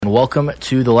welcome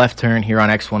to The Left Turn here on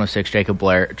X106. Jacob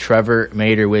Blair, Trevor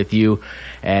Mader with you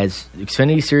as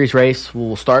Xfinity Series race.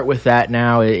 We'll start with that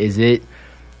now. Is it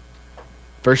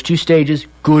first two stages,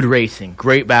 good racing,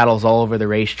 great battles all over the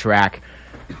racetrack,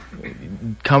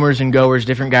 comers and goers,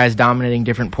 different guys dominating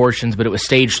different portions, but it was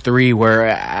stage 3 where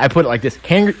I put it like this.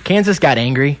 Kansas got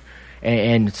angry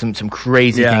and some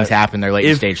crazy things happened there late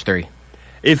in stage 3.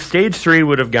 If stage 3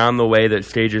 would have gone the way that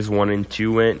stages 1 and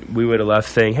 2 went, we would have left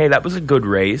saying, hey, that was a good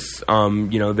race.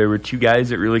 There were two guys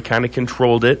that really kind of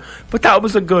controlled it, but that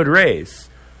was a good race.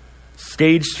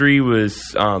 Stage 3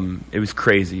 was it was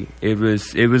crazy. It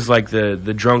was like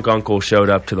the drunk uncle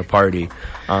showed up to the party.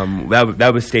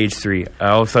 That was stage 3.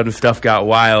 All of a sudden stuff got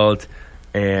wild,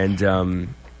 and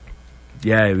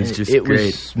it was just great. It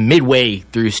was midway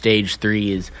through stage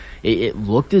 3. It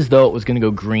looked as though it was going to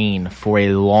go green for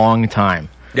a long time.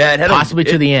 Yeah, it had possibly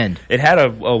to the end. It had a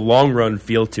long run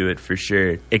feel to it for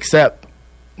sure. Except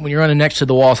when you're running next to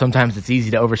the wall, sometimes it's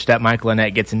easy to overstep. Michael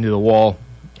Annett gets into the wall,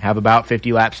 have about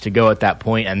 50 laps to go at that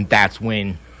point, and that's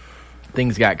when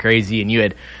things got crazy. And you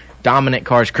had dominant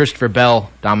cars. Christopher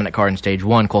Bell, dominant car in stage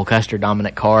 1. Cole Custer,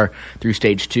 dominant car through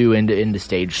stage 2 into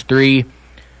stage 3.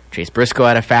 Chase Briscoe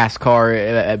had a fast car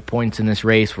at points in this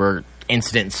race where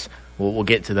incidents. We'll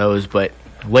get to those, but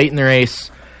late in the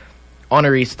race, on a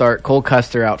restart, Cole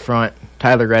Custer out front,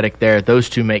 Tyler Reddick there. Those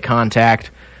two make contact.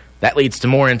 That leads to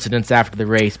more incidents after the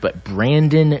race, but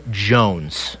Brandon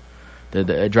Jones,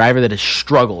 the driver that has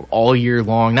struggled all year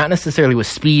long, not necessarily with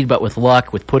speed, but with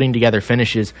luck, with putting together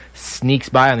finishes, sneaks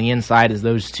by on the inside as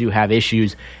those two have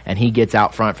issues, and he gets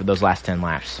out front for those last 10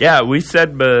 laps. Yeah, we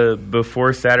said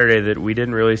before Saturday that we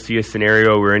didn't really see a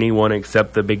scenario where anyone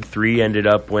except the big 3 ended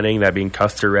up winning, that being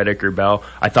Custer, Reddick, or Bell.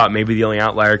 I thought maybe the only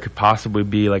outlier could possibly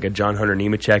be like a John Hunter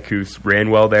Nemechek, who's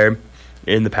ran well there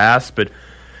in the past, but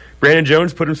Brandon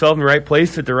Jones put himself in the right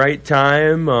place at the right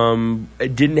time.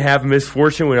 Didn't have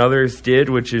misfortune when others did,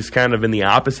 which is kind of in the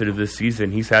opposite of this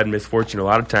season. He's had misfortune a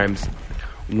lot of times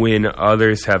when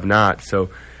others have not.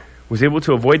 So was able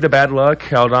to avoid the bad luck,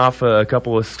 held off a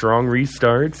couple of strong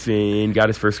restarts, and got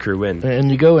his first career win.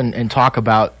 And you go and talk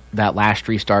about that last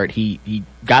restart. He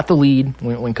got the lead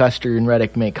when Custer and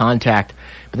Reddick make contact,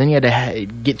 but then he had to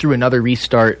get through another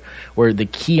restart where the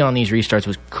key on these restarts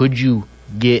was, could you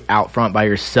get out front by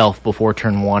yourself before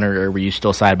turn 1, or were you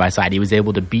still side by side? He was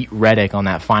able to beat Reddick on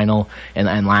that final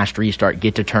and last restart,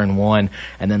 get to turn 1,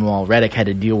 and then while Reddick had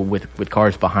to deal with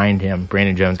cars behind him,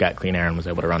 Brandon Jones got clean air and was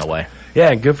able to run away.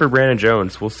 Yeah, good for Brandon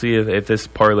Jones. We'll see if this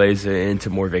parlays into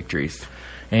more victories.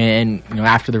 And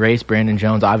after the race, Brandon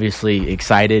Jones obviously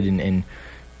excited and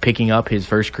picking up his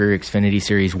first career Xfinity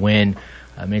Series win,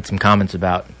 made some comments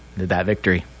about that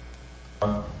victory.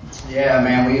 Yeah,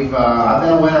 man, I've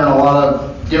been a winner in a lot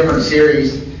of different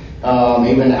series,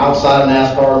 even outside of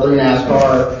NASCAR, through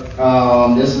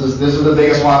NASCAR. This is the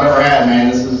biggest one I've ever had, man.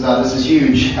 This is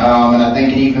huge, and I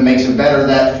think it even makes it better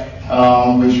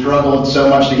that we've struggled so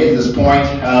much to get to this point.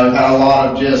 We've had a lot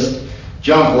of just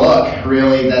junk luck,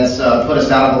 really, that's put us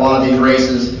out of a lot of these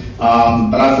races.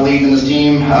 But I've believed in this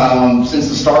team since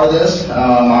the start of this.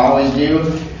 I always do,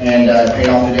 and it paid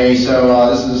off today. So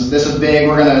this is big.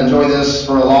 We're going to enjoy this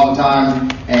for a long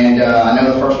time, and I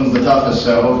know the first one's the toughest.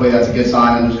 So hopefully that's a good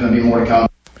sign, and there's going to be more to come.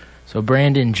 So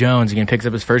Brandon Jones again picks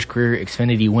up his first career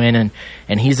Xfinity win,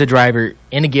 and he's a driver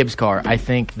in a Gibbs car. I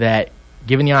think that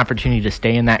given the opportunity to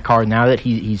stay in that car, now that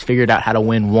he's figured out how to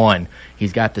win one,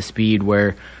 he's got the speed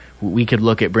where we could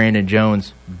look at Brandon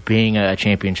Jones being a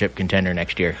championship contender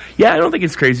next year. Yeah, I don't think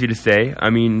it's crazy to say.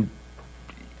 I mean,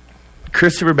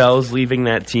 Christopher Bell's leaving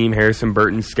that team, Harrison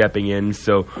Burton's stepping in,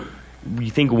 so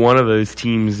you think one of those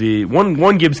teams,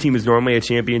 one Gibbs team is normally a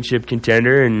championship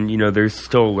contender, and there's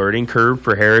still a learning curve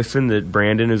for Harrison that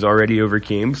Brandon has already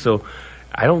overcame, so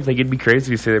I don't think it'd be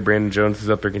crazy to say that Brandon Jones is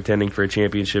up there contending for a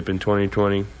championship in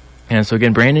 2020. And so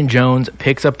again, Brandon Jones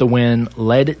picks up the win,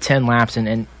 led 10 laps,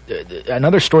 and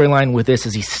another storyline with this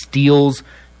is he steals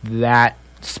that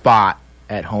spot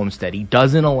at Homestead. He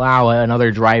doesn't allow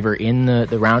another driver in the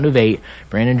round of 8.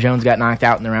 Brandon Jones got knocked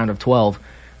out in the round of 12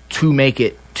 to make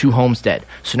it to Homestead.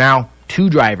 So now 2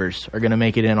 drivers are going to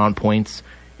make it in on points,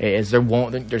 as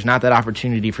there's not that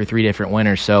opportunity for 3 different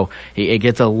winners. So it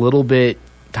gets a little bit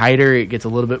tighter. It gets a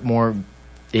little bit more.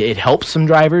 It helps some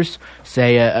drivers,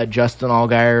 say a Justin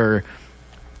Allgaier or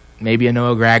maybe a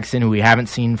Noah Gragson, who we haven't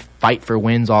seen fight for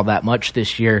wins all that much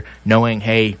this year, knowing,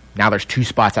 hey, now there's 2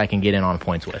 spots I can get in on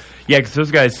points with. Yeah, because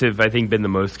those guys have, I think, been the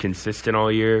most consistent all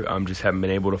year. Just haven't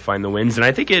been able to find the wins. And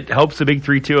I think it helps the big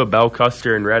 3, too, of Bell,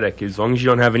 Custer, and Reddick. As long as you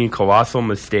don't have any colossal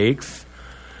mistakes,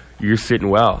 you're sitting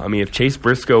well. I mean, if Chase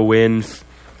Briscoe wins,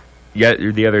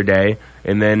 the other day,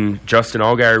 and then Justin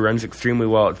Allgaier runs extremely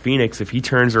well at Phoenix. If he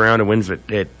turns around and wins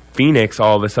at Phoenix,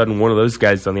 all of a sudden one of those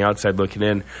guys is on the outside looking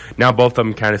in. Now both of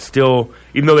them kind of still,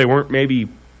 even though they weren't maybe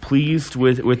pleased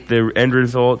with the end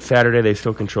result Saturday, they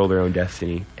still control their own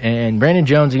destiny. And Brandon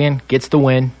Jones, again, gets the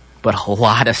win, but a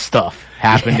lot of stuff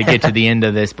happened to get to the end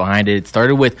of this behind it. It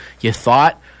started with, you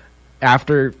thought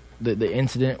after the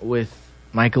incident with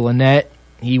Michael Annett,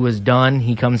 he was done.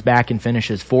 He comes back and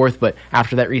finishes fourth, but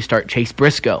after that restart, Chase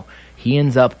Briscoe, he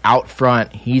ends up out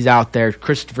front. He's out there.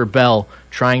 Christopher Bell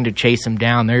trying to chase him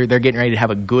down. They're getting ready to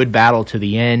have a good battle to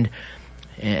the end.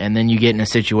 And then you get in a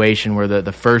situation where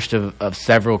the first of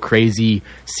several crazy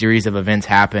series of events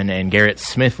happen, and Garrett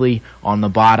Smithley on the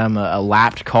bottom, a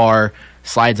lapped car,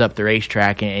 slides up the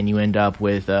racetrack, and you end up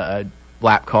with a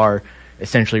lap car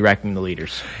essentially wrecking the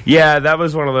leaders. Yeah, that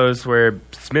was one of those where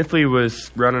Smithley was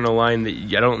running a line that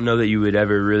I don't know that you would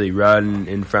ever really run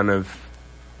in front of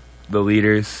the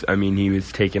leaders. I mean, he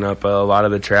was taking up a lot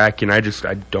of the track, and I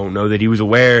don't know that he was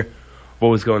aware what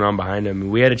was going on behind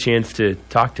him. We had a chance to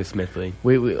talk to Smithley.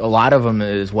 We a lot of them,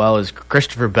 as well as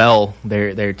Christopher Bell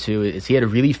there too, is he had a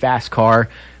really fast car.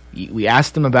 We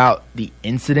asked him about the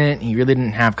incident. He really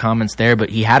didn't have comments there, but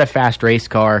he had a fast race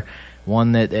car,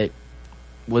 one that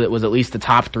was at least the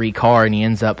top 3 car, and he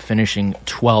ends up finishing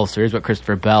 12th. So here's what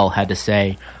Christopher Bell had to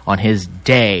say on his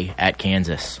day at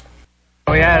Kansas.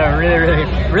 We had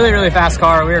a really fast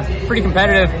car. We were pretty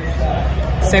competitive.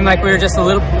 Seemed like we were just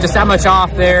that much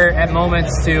off there at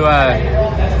moments to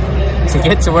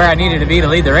get to where I needed to be to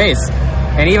lead the race.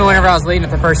 And even whenever I was leading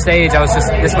at the first stage, I was just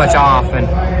this much off. And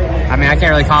I mean, I can't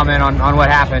really comment on what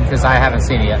happened because I haven't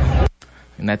seen it yet.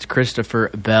 And that's Christopher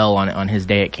Bell on his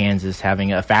day at Kansas,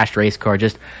 having a fast race car,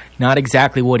 just not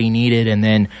exactly what he needed. And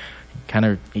then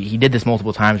he did this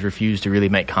multiple times, refused to really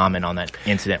make comment on that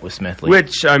incident with Smithley.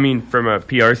 Which, I mean, from a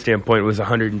PR standpoint, was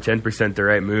 110% the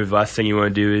right move. Last thing you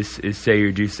want to do is say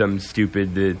or do something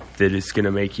stupid that is going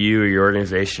to make you or your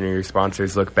organization or your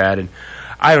sponsors look bad. And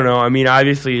I don't know. I mean,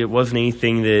 obviously it wasn't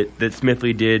anything that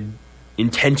Smithley did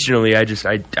intentionally. I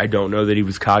don't know that he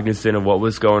was cognizant of what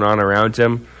was going on around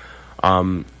him.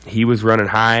 He was running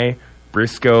high.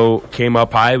 Briscoe came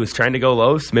up high, was trying to go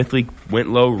low. Smithley went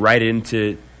low right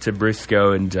into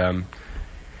Briscoe, and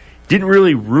didn't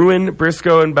really ruin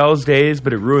Briscoe and Bell's days,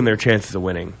 but it ruined their chances of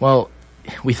winning. Well,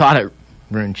 we thought it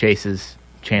ruined Chase's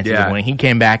chances of winning. He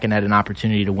came back and had an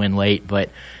opportunity to win late, but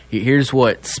here's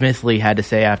what Smithley had to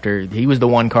say after. He was the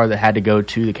one car that had to go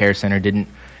to the care center,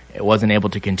 wasn't able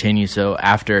to continue, so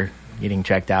after getting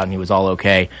checked out and he was all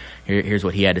okay, here's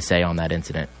what he had to say on that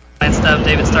incident. And stuff.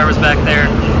 David Starr was back there.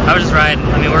 I was just riding.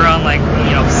 I mean, we're on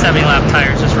 70 lap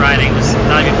tires, just riding, just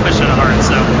not even pushing it hard.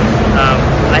 So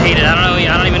I hate it. I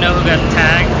don't even know who got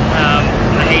tagged.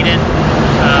 I hate it.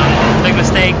 Big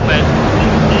mistake, but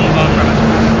we'll move on from it.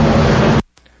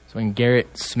 So when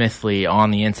Garrett Smithley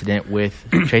on the incident with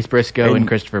Chase Briscoe and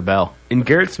Christopher Bell. And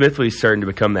Garrett Smithley's starting to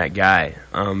become that guy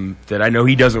that I know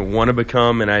he doesn't want to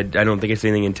become, and I don't think it's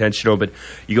anything intentional, but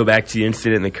you go back to the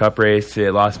incident in the Cup race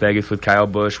at Las Vegas with Kyle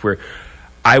Busch, where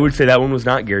I would say that one was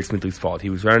not Garrett Smithley's fault. He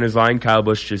was running his line. Kyle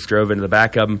Busch just drove into the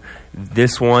back of him.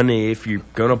 This one, if you're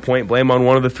going to point blame on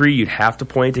one of the three, you'd have to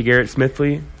point to Garrett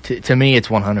Smithley. To me, it's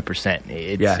 100%.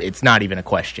 It's not even a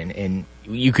question. And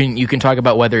you can talk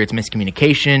about whether it's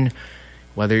miscommunication,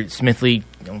 whether Smithley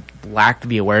lacked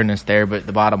the awareness there, but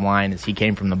the bottom line is he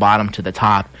came from the bottom to the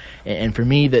top. And for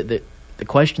me, the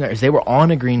question there is they were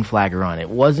on a green flag run. It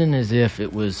wasn't as if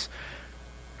it was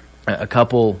a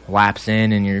couple laps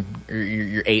in and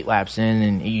you're 8 laps in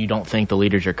and you don't think the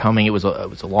leaders are coming. It was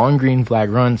a long green flag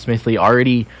run. Smithley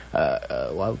already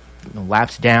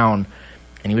laps down,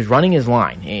 and he was running his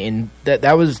line, and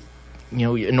that was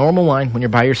a normal line. When you're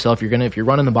by yourself, if you're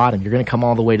running the bottom, you're gonna come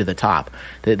all the way to the top.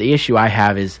 The issue I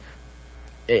have is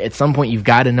at some point you've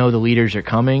got to know the leaders are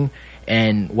coming,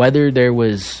 and whether there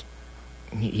was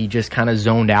he just kind of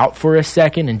zoned out for a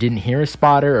second and didn't hear a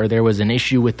spotter, or there was an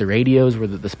issue with the radios where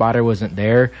the spotter wasn't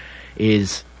there,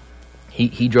 is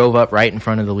he drove up right in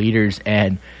front of the leaders,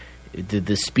 and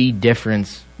the speed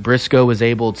difference, Briscoe was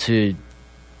able to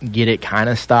get it kind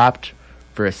of stopped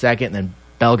for a second, then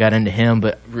Bell got into him,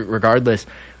 but regardless,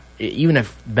 even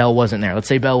if Bell wasn't there, let's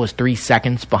say Bell was 3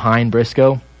 seconds behind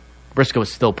Briscoe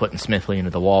was still putting Smithley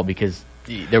into the wall because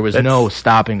there was no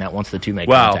stopping that once the two made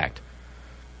contact.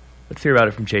 Let's hear about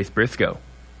it from Chase Briscoe.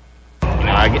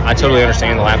 I totally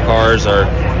understand the lap cars are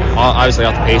obviously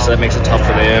off the pace, so that makes it tough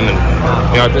for them. And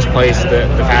at this place, the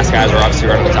fast guys are obviously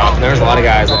running the top. And there's a lot of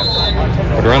guys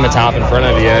that would run the top in front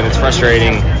of you, and it's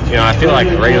frustrating I feel like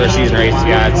the regular season race,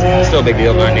 it's still a big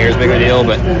deal, not near as big of a deal,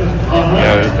 but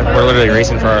we're literally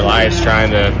racing for our lives,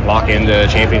 trying to lock into a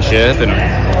championship, and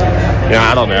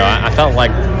I don't know. I felt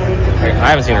like I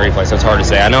haven't seen a replay, so it's hard to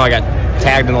say. I know I got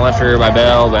tagged in the left rear by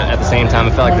Bell, but at the same time, I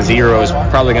felt like the 0 was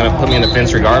probably going to put me in the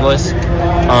fence regardless.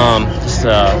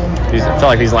 I felt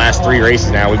like these last 3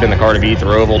 races now, we've been the car to beat, the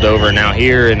Roval, Dover, and now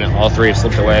here, and all 3 have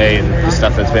slipped away, and the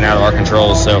stuff that's been out of our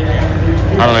control. So,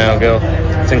 I don't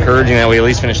know. It's encouraging that we at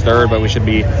least finished 3rd, but we should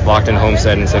be locked in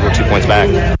Homestead and said we're 2 points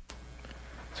back.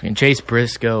 So, Chase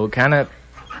Briscoe kind of,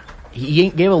 he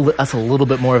gave us a little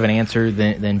bit more of an answer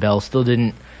than Bell. Still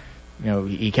didn't,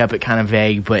 he kept it kind of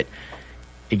vague, but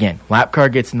again, lap car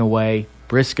gets in the way.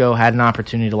 Briscoe had an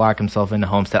opportunity to lock himself into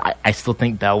Homestead. I still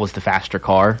think Bell was the faster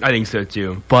car. I think so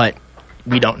too. But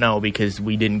we don't know because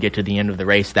we didn't get to the end of the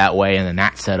race that way, and then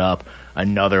that set up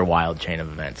another wild chain of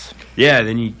events. Yeah,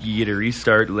 then you get a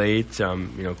restart late.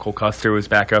 Cole Custer was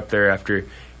back up there after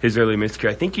his early miscue.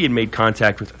 I think he had made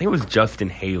contact with, I think it was Justin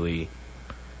Haley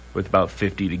with about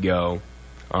 50 to go.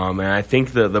 And I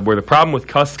think where the problem with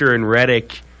Custer and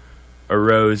Reddick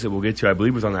arose that we'll get to, I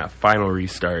believe, was on that final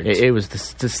restart. It was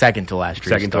the second to last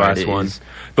restart. Second to last one.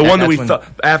 The one that we thought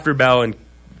after Bell and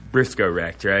Briscoe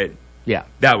wrecked, right? Yeah.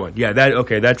 That one. Yeah,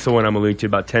 that's the one I'm alluding to,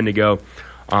 about 10 to go.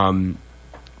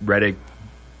 Reddick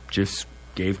just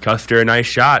gave Custer a nice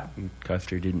shot, and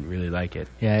Custer didn't really like it.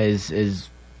 Yeah, He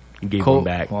gave him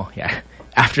back. Well, yeah.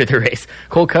 After the race,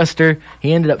 Cole Custer,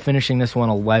 he ended up finishing this one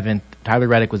 11th. Tyler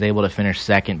Reddick was able to finish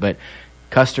 2nd, but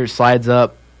Custer slides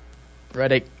up.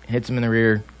 Reddick hits him in the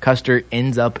rear. Custer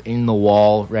ends up in the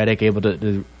wall. Reddick able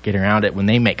to get around it. When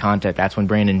they make contact, that's when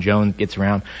Brandon Jones gets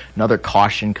around. Another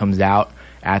caution comes out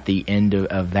at the end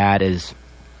of that is,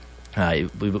 I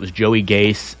believe it was Joey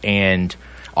Gase and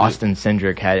Austin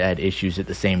Cindric had issues at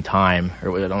the same time.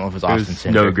 Or I don't know if it was Austin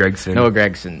Cindric. Noah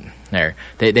Gregson. There.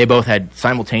 They both had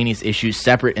simultaneous issues,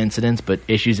 separate incidents, but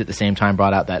issues at the same time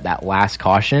brought out that last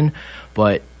caution.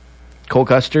 But Cole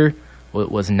Custer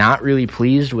was not really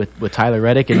pleased with Tyler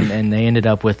Reddick, and they ended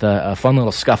up with a fun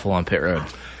little scuffle on pit road.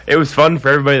 It was fun for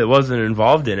everybody that wasn't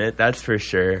involved in it, that's for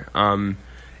sure.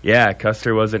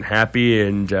 Custer wasn't happy,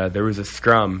 and there was a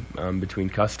scrum between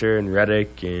Custer and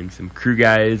Reddick and some crew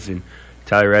guys, and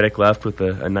Tyler Reddick left with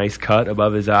a nice cut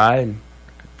above his eye. And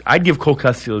I'd give Cole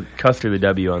Custer the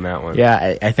W on that one.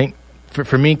 Yeah, I think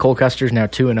for me, Cole Custer's now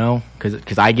 2-0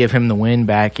 because I give him the win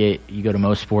back at you go to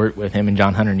Most Sport with him and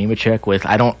John Hunter Nemechek with,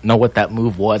 I don't know what that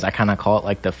move was. I kind of call it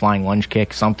like the flying lunge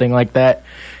kick, something like that.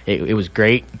 It was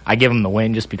great. I give him the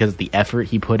win just because of the effort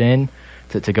he put in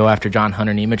to go after John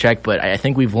Hunter Nemechek. But I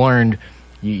think we've learned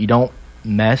you don't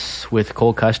mess with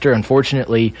Cole Custer.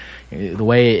 Unfortunately, the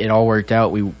way it all worked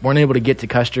out, we weren't able to get to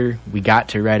Custer. We got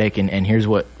to Reddick, and here's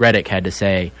what Reddick had to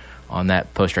say on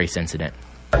that post-race incident.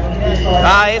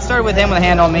 It started with him with a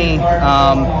hand on me.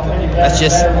 That's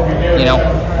just,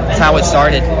 that's how it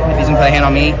started. If he's going to put a hand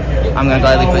on me, I'm going to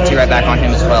gladly put two right back on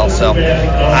him as well. So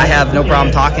I have no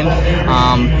problem talking.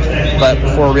 But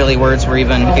before really words were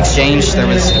even exchanged, there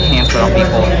was hands put on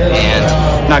people. And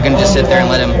I'm not going to just sit there and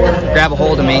let him grab a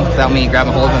hold of me without me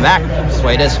grabbing a hold of him back. That's the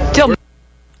way it is. Kill.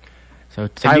 So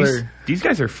Tyler, these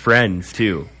guys are friends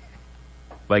too.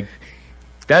 Like,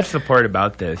 that's the part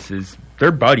about this is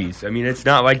they're buddies. I mean, it's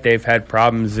not like they've had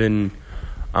problems in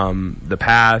the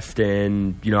past.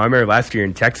 And, I remember last year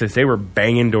in Texas, they were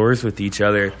banging doors with each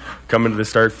other coming to the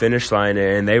start-finish line,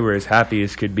 and they were as happy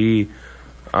as could be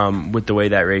with the way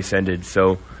that race ended.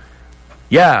 So,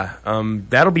 yeah,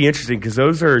 that'll be interesting because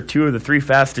those are two of the three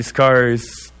fastest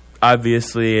cars,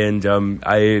 obviously. And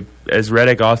as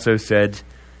Reddick also said,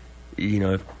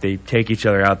 if they take each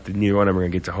other out, neither one of them are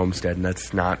going to get to Homestead, and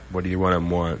that's not what either one of them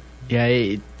want.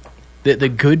 Yeah, the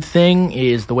good thing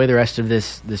is the way the rest of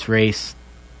this race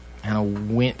kind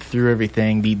of went through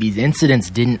everything. These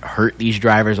incidents didn't hurt these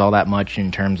drivers all that much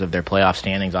in terms of their playoff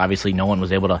standings. Obviously, no one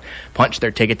was able to punch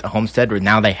their ticket to Homestead, where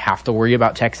now they have to worry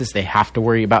about Texas. They have to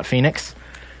worry about Phoenix,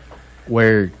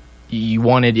 where you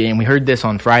wanted, and we heard this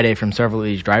on Friday from several of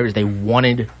these drivers, they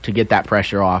wanted to get that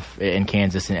pressure off in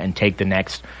Kansas and take the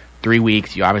next 3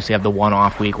 weeks. You obviously have the one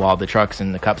off week while the trucks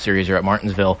in the Cup Series are at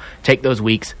Martinsville. Take those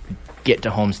weeks, get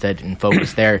to Homestead and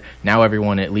focus there. Now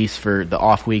everyone, at least for the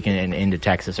off week and into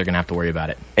Texas, are going to have to worry about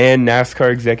it. And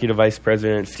NASCAR Executive Vice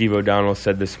President Steve O'Donnell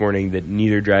said this morning that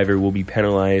neither driver will be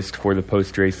penalized for the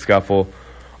post-race scuffle.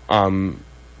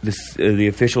 The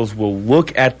officials will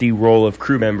look at the role of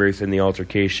crew members in the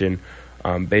altercation,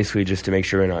 basically just to make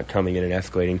sure they're not coming in and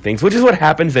escalating things, which is what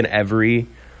happens in every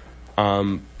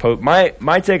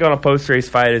my take on a post-race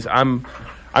fight is I'm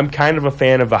kind of a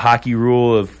fan of the hockey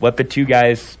rule of let the two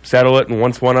guys settle it, and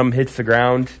once one of them hits the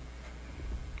ground,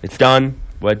 it's done.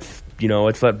 let's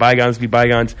let bygones be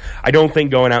bygones. I don't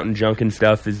think going out and junking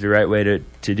stuff is the right way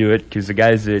to do it, because the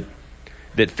guys that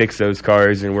fix those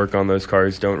cars and work on those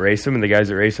cars don't race them, and the guys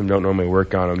that race them don't normally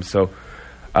work on them. So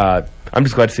I'm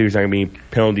just glad to see there's not going to be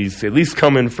penalties, at least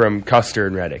coming from Custer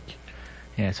and Reddick.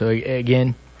 Yeah, so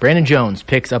again, Brandon Jones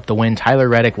picks up the win. Tyler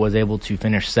Reddick was able to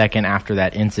finish second after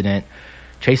that incident.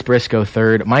 Chase Briscoe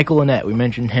third. Michael Annett, we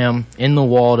mentioned him in the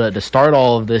wall to start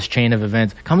all of this chain of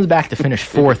events, comes back to finish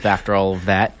fourth after all of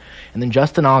that. And then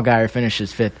Justin Allgaier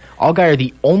finishes fifth. Allgaier,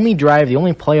 the only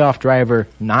playoff driver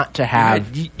not to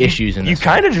have issues in this. You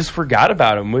kind of just forgot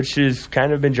about him, which has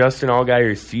kind of been Justin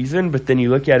Allgaier's season, but then you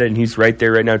look at it and he's right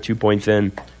there right now, 2 points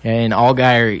in. And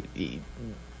Allgaier,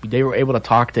 they were able to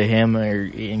talk to him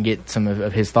and get some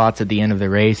of his thoughts at the end of the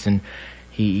race, and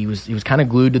he was kind of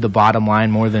glued to the bottom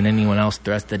line more than anyone else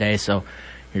the rest of the day. So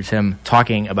here's him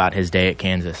talking about his day at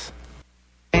Kansas.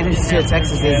 advantage to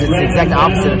Texas is it's the exact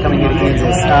opposite of coming here to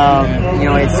Kansas.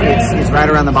 It's right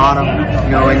around the bottom,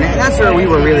 and that's where we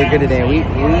were really good today. We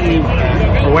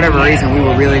for whatever reason, we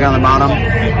were really good on the bottom.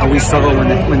 We struggled when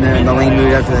the lane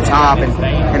moved up to the top,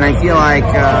 and I feel like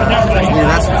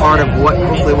that's part of what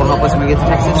hopefully will help us when we get to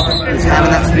Texas, is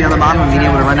having that speed on the bottom and being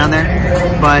able to run down there.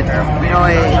 But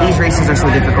these races are so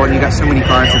difficult. You got so many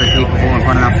cars that are capable of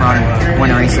running out front and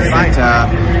winning races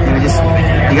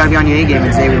that you got to be on your A game,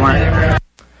 and today we weren't.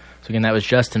 So again, that was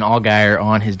Justin Allgaier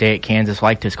on his day at Kansas.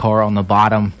 Liked his car on the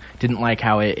bottom. Didn't like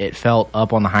how it felt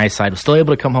up on the high side. Was still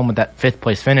able to come home with that fifth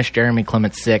place finish. Jeremy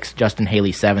Clements 6th, Justin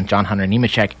Haley 7th, John Hunter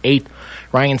Nemechek 8th,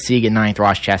 Ryan Sieg at 9th,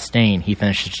 Ross Chastain, he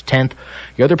finishes 10th.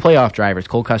 The other playoff drivers,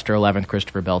 Cole Custer 11th,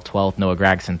 Christopher Bell 12th, Noah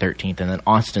Gragson 13th, and then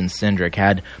Austin Cindric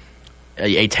had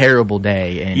a terrible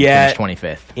day and finished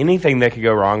 25th. Anything that could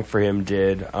go wrong for him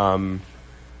did.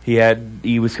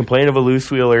 He was complaining of a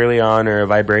loose wheel early on or a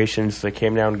vibration, so they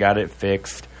came down and got it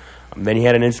fixed. Then he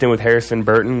had an incident with Harrison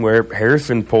Burton where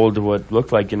Harrison pulled what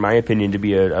looked like, in my opinion, to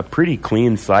be a pretty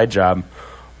clean slide job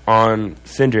on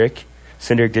Cindric.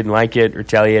 Cindric didn't like it,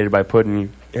 retaliated by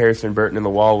putting Harrison Burton in the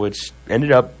wall, which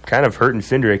ended up kind of hurting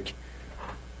Cindric.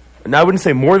 And I wouldn't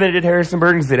say more than it did Harrison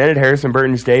Burton, because it ended Harrison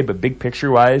Burton's day, but big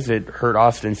picture-wise, it hurt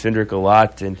Austin Cindric a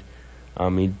lot, and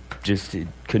he just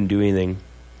couldn't do anything.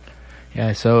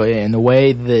 Yeah, so in the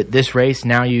way that this race,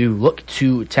 now you look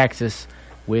to Texas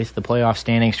with the playoff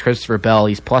standings. Christopher Bell,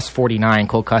 he's plus 49,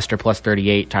 Cole Custer plus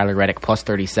 38, Tyler Reddick plus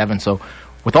 37. So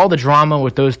with all the drama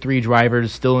with those three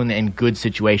drivers, still in good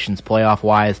situations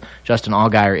playoff-wise, Justin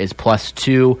Allgaier is plus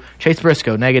 2. Chase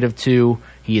Briscoe, negative 2.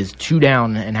 He is 2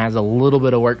 down and has a little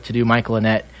bit of work to do. Michael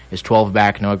Annett is 12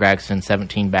 back, Noah Gragson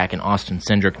 17 back, and Austin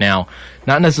Cindric now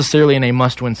not necessarily in a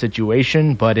must-win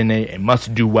situation, but in a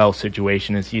must-do-well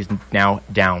situation, as he's now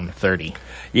down 30.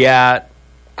 Yeah,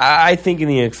 I think in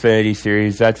the Xfinity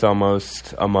Series, that's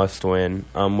almost a must-win.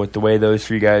 With the way those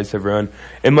three guys have run,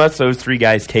 unless those three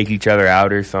guys take each other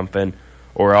out or something,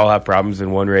 or all have problems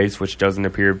in one race, which doesn't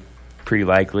appear pretty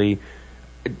likely,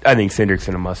 I think Cindric's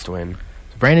in a must-win.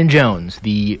 Brandon Jones,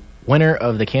 the winner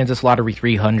of the Kansas Lottery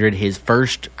 300, his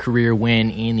first career win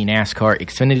in the NASCAR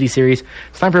Xfinity Series.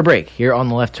 It's time for a break here on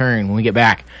The Left Turn. When we get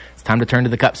back, it's time to turn to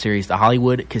the Cup Series, the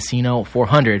Hollywood Casino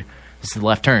 400. This is The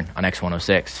Left Turn on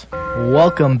X106.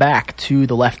 Welcome back to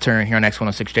The Left Turn here on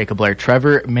X106. Jacob Blair,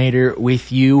 Trevor Mader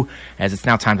with you, as it's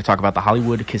now time to talk about the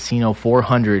Hollywood Casino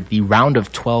 400, the round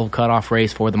of 12 cutoff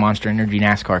race for the Monster Energy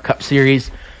NASCAR Cup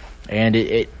Series. And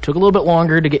it took a little bit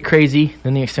longer to get crazy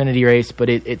than the Xfinity race, but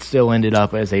it still ended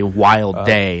up as a wild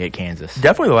day at Kansas.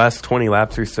 Definitely the last 20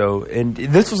 laps or so. And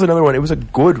this was another one. It was a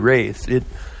good race.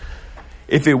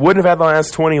 If it wouldn't have had the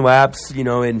last 20 laps,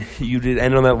 and you did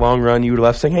end on that long run, you would have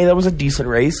left saying, hey, that was a decent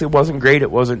race. It wasn't great.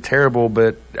 It wasn't terrible.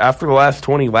 But after the last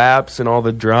 20 laps and all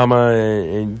the drama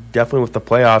and definitely with the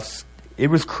playoffs, it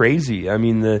was crazy. I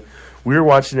mean, we were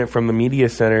watching it from the media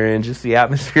center, and just the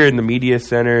atmosphere in the media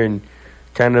center and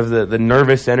kind of the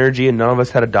nervous energy, and none of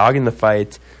us had a dog in the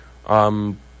fight,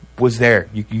 was there.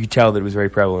 You could tell that it was very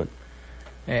prevalent.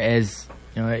 As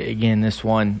again, this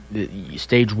one,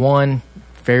 stage one,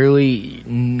 fairly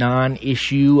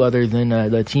non-issue, other than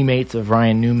the teammates of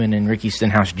Ryan Newman and Ricky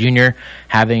Stenhouse Jr.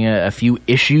 having a few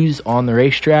issues on the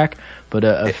racetrack, but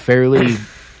a fairly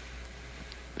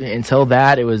until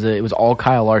that it was all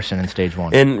Kyle Larson in stage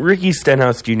one. And Ricky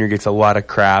Stenhouse Jr. gets a lot of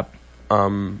crap.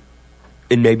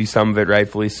 And maybe some of it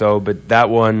rightfully so, but that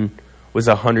one was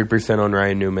 100% on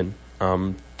Ryan Newman.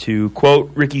 To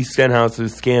quote Ricky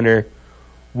Stenhouse's scanner,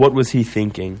 what was he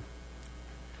thinking?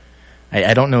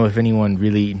 I don't know if anyone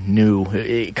really knew.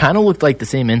 It kind of looked like the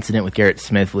same incident with Garrett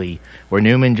Smithley, where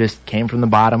Newman just came from the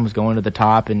bottom, was going to the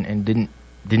top, and didn't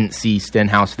didn't see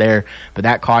Stenhouse there, but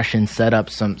that caution set up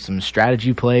some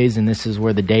strategy plays, and this is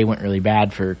where the day went really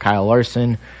bad for Kyle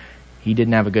Larson. He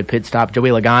didn't have a good pit stop. Joey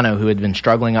Logano, who had been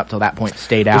struggling up till that point,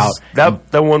 stayed out.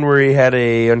 That the one where he had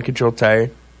a uncontrolled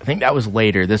tire? I think that was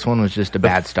later. This one was just a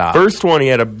bad stop. First one,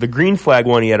 the green flag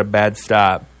one, he had a bad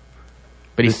stop.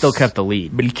 But he still kept the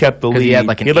lead. But he kept the lead. He had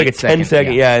like a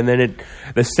 10-second, yeah. And then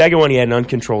the second one, he had an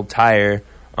uncontrolled tire,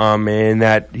 and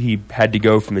that he had to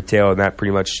go from the tail, and that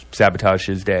pretty much sabotaged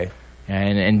his day.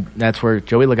 And that's where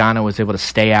Joey Logano was able to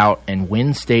stay out and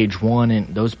win stage 1,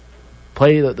 and those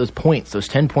points, those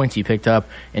 10 points he picked up,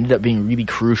 ended up being really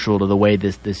crucial to the way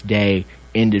this day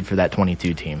ended for that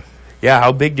 22 team. Yeah,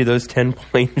 how big did those 10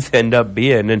 points end up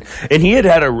being? And he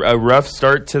had a rough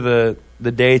start to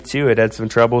the day, too. It had some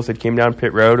troubles. It came down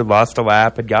pit road, had lost a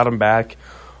lap, had got him back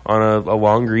on a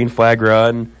long green flag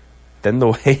run. Then the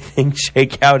way things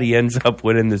shake out, he ends up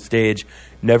winning the stage.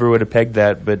 Never would have pegged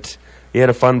that, but he had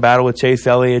a fun battle with Chase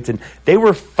Elliott. And they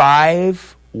were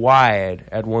 5 wide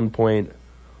at one point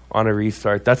on a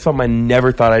restart. That's something I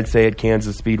never thought I'd say at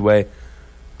Kansas Speedway.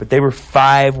 But they were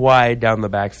 5 wide down the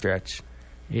backstretch.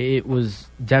 It was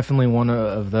definitely one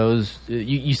of those.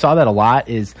 You saw that a lot.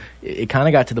 It kind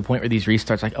of got to the point where these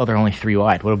restarts, like, oh, they're only 3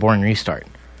 wide. What a boring restart.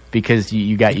 Because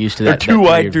you got used to that. They're 2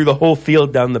 wide through the whole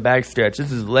field down the backstretch.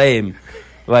 This is lame.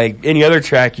 Like, any other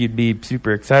track you'd be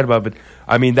super excited about. But,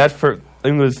 I mean, I think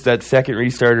it was that second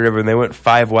restart or whatever, and they went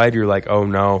 5 wide. You're like, oh,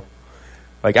 no.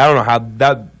 Like, I don't know how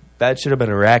that should have been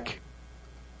a wreck.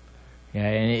 Yeah,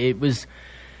 and it was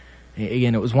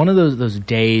one of those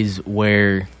days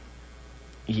where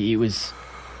it was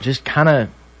just kind of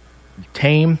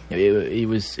tame. It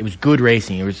was good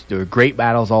racing. There were great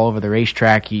battles all over the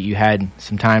racetrack. You had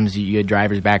sometimes you had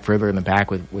drivers back further in the back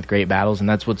with great battles, and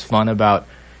that's what's fun about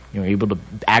able to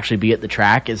actually be at the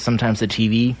track. Is sometimes the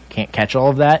TV can't catch all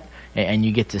of that, and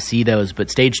you get to see those. But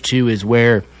stage 2 is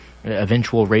where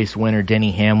eventual race winner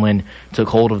Denny Hamlin took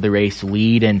hold of the race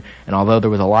lead, and although there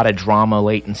was a lot of drama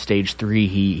late in stage 3,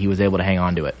 he was able to hang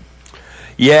on to it.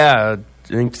 Yeah,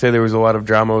 I think to say there was a lot of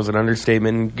drama was an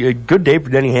understatement. Good day for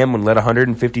Denny Hamlin. Led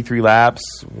 153 laps,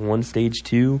 won stage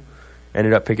 2,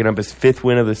 ended up picking up his 5th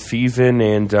win of the season,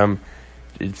 and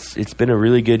it's been a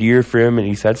really good year for him, and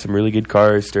he's had some really good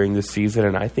cars during this season,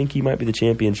 and I think he might be the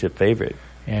championship favorite.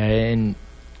 And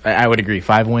I would agree.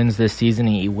 5 wins this season.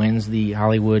 He wins the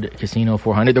Hollywood Casino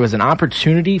 400. There was an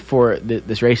opportunity for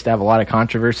this race to have a lot of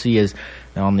controversy, as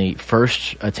on the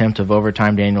first attempt of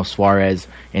overtime, Daniel Suarez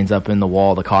ends up in the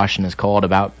wall. The caution is called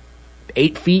about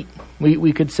 8 feet,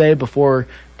 we could say, before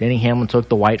Denny Hamlin took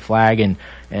the white flag. And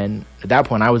at that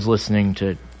point, I was listening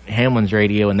to Hamlin's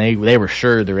radio, and they were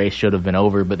sure the race should have been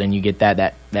over. But then you get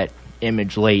that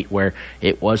image late where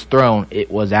it was thrown,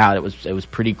 it was out. It was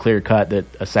pretty clear cut that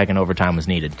a second overtime was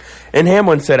needed. And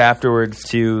Hamlin said afterwards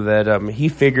too that he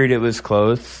figured it was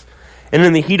close. And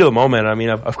in the heat of the moment, I mean,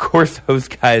 of course those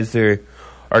guys are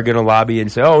going to lobby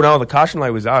and say, "Oh no, the caution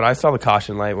light was out. I saw the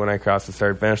caution light when I crossed the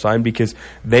start finish line," because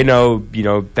they know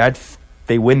that's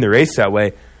they win the race that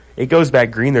way. It goes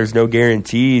back green. There's no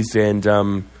guarantees, and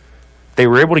they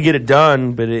were able to get it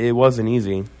done, but it wasn't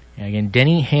easy. Again,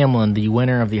 Denny Hamlin, the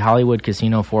winner of the Hollywood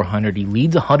Casino 400, he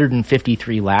leads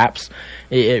 153 laps.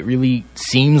 It really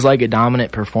seems like a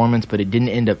dominant performance, but it didn't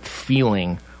end up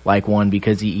feeling like one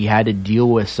because he had to deal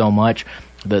with so much.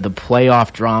 The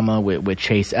playoff drama with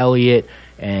Chase Elliott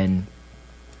and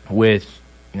with,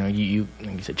 like you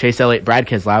said, Chase Elliott, Brad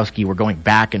Keselowski were going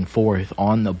back and forth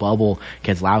on the bubble.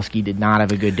 Keselowski did not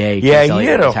have a good day. Yeah, he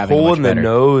had a hole in the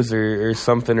nose or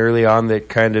something early on that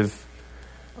kind of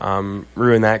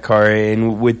ruin that car.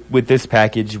 And with this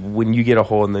package, when you get a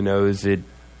hole in the nose, it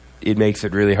makes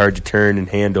it really hard to turn and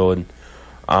handle.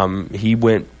 And he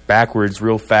went backwards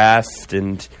real fast.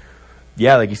 And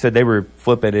yeah, like you said, they were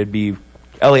flipping. It'd be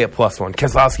Elliott +1,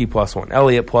 Keselowski +1,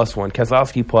 Elliott +1,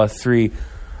 Keselowski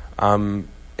 +3.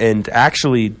 And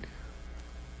actually,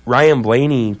 Ryan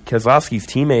Blaney, Keselowski's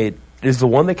teammate, is the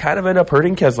one that kind of ended up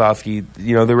hurting Keselowski.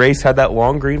 The race had that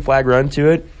long green flag run to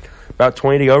it. About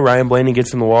 20 to go, Ryan Blaney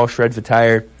gets in the wall, shreds the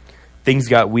tire. Things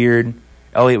got weird.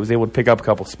 Elliott was able to pick up a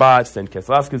couple spots. Then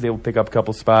Keselowski was able to pick up a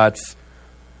couple spots.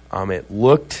 It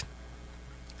looked,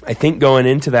 I think going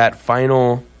into that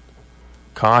final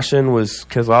caution, was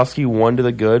Keselowski 1 to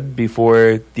the good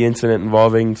before the incident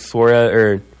involving Suarez,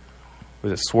 or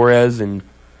was it Suarez? And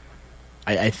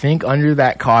I think under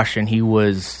that caution, he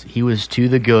was to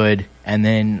the good. And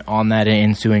then on that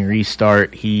ensuing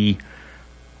restart, he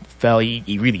fell.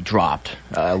 He really dropped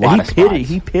a lot of spots.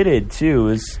 He pitted too.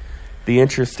 Is the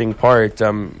interesting part.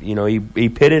 He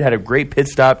pitted, had a great pit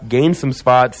stop, gained some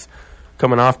spots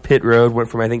coming off pit road. Went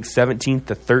from I think 17th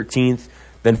to 13th.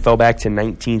 then fell back to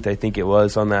 19th, I think it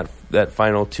was, on that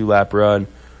final 2-lap run,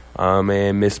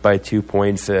 and missed by 2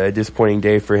 points. A disappointing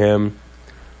day for him.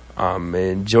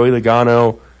 And Joey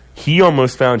Logano, he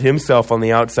almost found himself on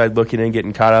the outside looking in,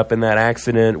 getting caught up in that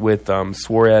accident with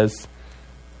Suarez.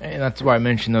 And that's why I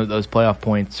mentioned those playoff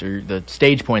points, or the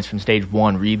stage points from stage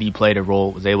 1 really played a role.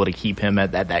 It was able to keep him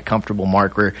at that comfortable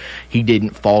mark where he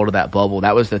didn't fall to that bubble.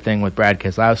 That was the thing with Brad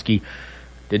Keselowski.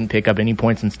 Didn't pick up any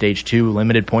points in stage 2,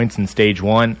 limited points in stage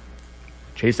 1.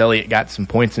 Chase Elliott got some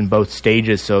points in both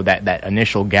stages, so that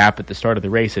initial gap at the start of the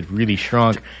race had really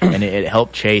shrunk, and it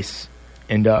helped Chase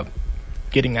end up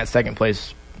getting that second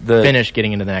place finish,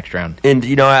 getting into the next round. And,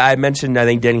 I mentioned, I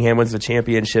think Denny Hamlin's the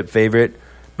championship favorite,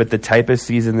 but the type of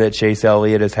season that Chase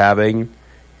Elliott is having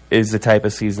is the type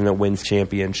of season that wins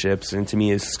championships, and to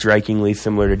me is strikingly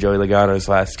similar to Joey Logano's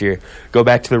last year. Go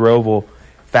back to the Roval,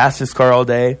 fastest car all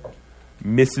day,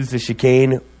 misses the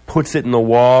chicane, puts it in the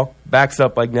wall, backs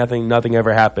up like nothing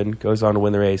ever happened, goes on to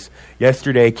win the race.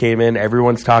 Yesterday came in,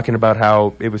 everyone's talking about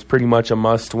how it was pretty much a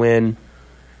must-win,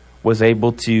 was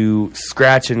able to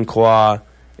scratch and claw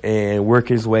and work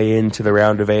his way into the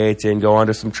round of 8 and go on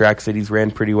to some tracks that he's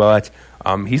ran pretty well at.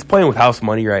 He's playing with house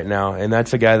money right now, and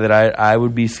that's a guy that I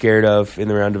would be scared of in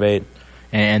the round of 8.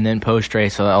 And then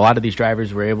post-race, a lot of these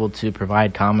drivers were able to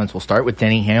provide comments. We'll start with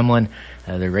Denny Hamlin,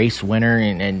 the race winner,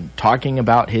 and talking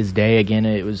about his day. Again,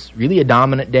 it was really a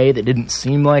dominant day that didn't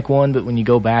seem like one, but when you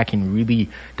go back and really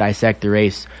dissect the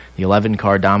race, the 11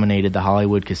 car dominated the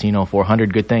Hollywood Casino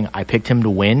 400. Good thing I picked him to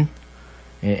win,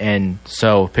 and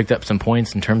so picked up some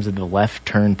points in terms of the left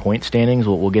turn point standings.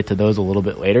 We'll get to those a little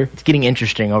bit later. It's getting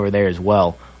interesting over there as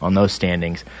well on those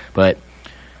standings, but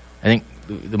I think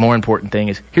the more important thing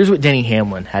is, here's what Denny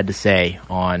Hamlin had to say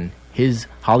on his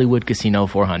Hollywood Casino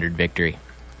 400 victory.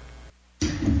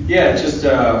 Yeah, just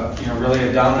really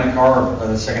a dominant car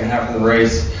the second half of the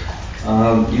race.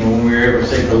 When we were able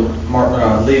to take the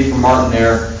lead from Martin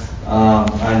there,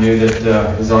 I knew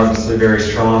that it was obviously very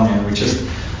strong, and we just,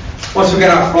 once we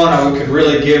got out front, I could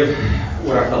really give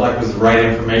what I felt like was the right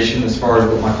information as far as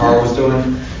what my car was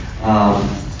doing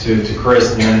to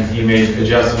Chris, and then he made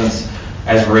adjustments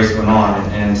as the race went on,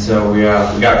 and so we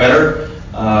got better.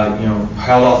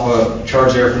 Held off a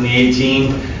charge there from the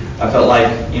 18. I felt like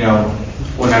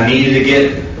when I needed to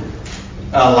get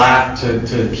a lap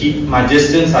to keep my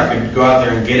distance, I could go out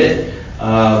there and get it,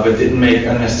 but didn't make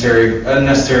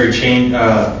unnecessary change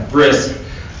risk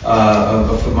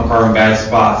of putting my car in bad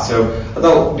spots. So I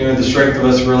thought the strength of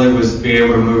us really was to be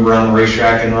able to move around the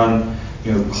racetrack and run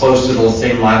close to the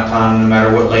same lap time no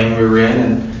matter what lane we were in,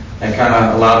 and that kind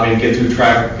of allowed me to get through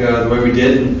traffic the way we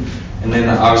did, and then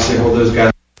obviously hold those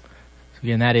guys. So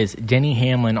again, that is Denny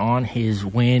Hamlin on his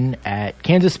win at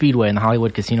Kansas Speedway in the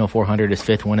Hollywood Casino 400, his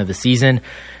 5th win of the season.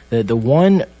 The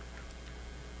one,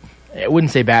 I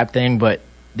wouldn't say bad thing, but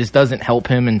this doesn't help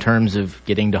him in terms of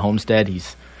getting to Homestead.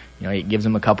 It gives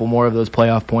him a couple more of those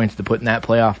playoff points to put in that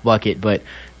playoff bucket, but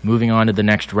moving on to the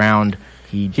next round,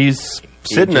 he's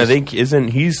sitting, I think, he's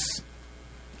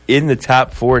in the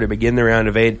top 4 to begin the round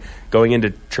of 8, going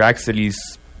into tracks that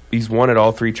he's won at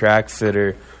all 3 tracks that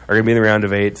are going to be in the round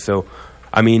of 8. So,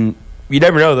 I mean, you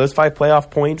never know. Those 5 playoff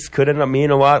points could end up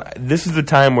meaning a lot. This is the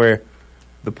time where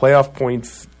the playoff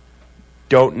points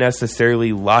don't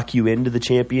necessarily lock you into the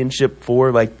championship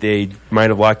 4 like they might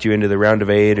have locked you into the round of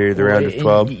 8 or the round of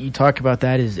 12. You talk about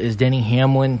that as Denny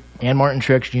Hamlin and Martin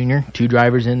Truex Jr., 2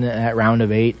 drivers in that round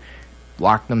of 8,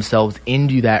 locked themselves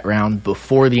into that round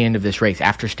before the end of this race.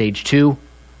 After stage 2,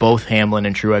 both Hamlin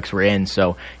and Truex were in.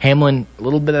 So Hamlin, a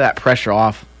little bit of that pressure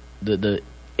off the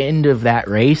end of that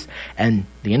race, and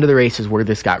the end of the race is where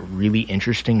this got really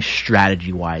interesting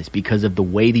strategy-wise because of the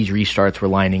way these restarts were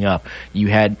lining up. You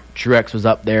had Truex was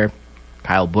up there,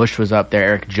 Kyle Busch was up there,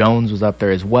 Eric Jones was up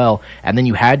there as well, and then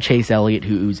you had Chase Elliott,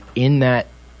 who's in that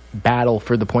battle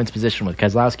for the points position with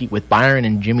Keselowski, with Byron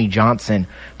and Jimmy Johnson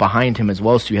behind him as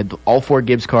well. So you had all 4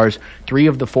 Gibbs cars, 3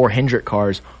 of the 4 Hendrick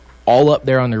cars, all up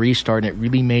there on the restart, and it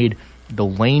really made the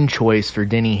lane choice for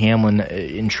Denny Hamlin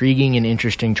intriguing and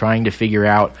interesting, trying to figure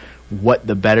out what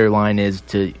the better line is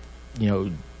to,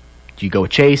 do you go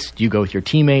with Chase, do you go with your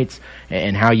teammates,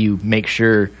 and how you make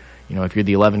sure, if you're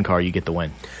the 11 car, you get the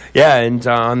win. Yeah, and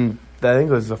I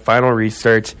think it was the final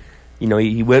restart,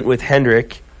 he went with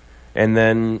Hendrick, and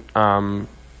then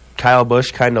Kyle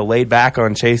Busch kind of laid back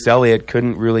on Chase Elliott,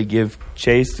 couldn't really give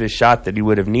Chase the shot that he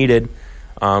would have needed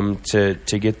to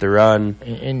get the run.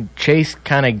 And Chase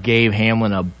kind of gave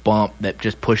Hamlin a bump that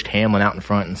just pushed Hamlin out in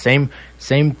front. And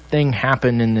same thing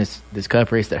happened in this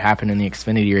Cup race that happened in the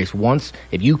Xfinity race. Once,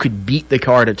 if you could beat the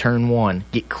car to turn 1,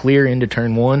 get clear into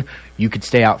turn 1, you could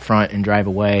stay out front and drive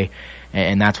away.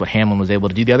 and that's what Hamlin was able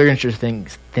to do. The other interesting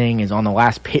thing is on the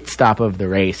last pit stop of the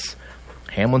race,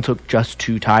 Hamlin took just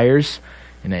 2 tires,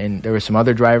 and there were some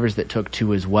other drivers that took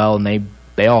 2 as well, and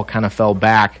they all kind of fell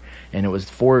back, and it was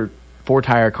four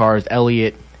tire cars,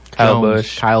 Elliott,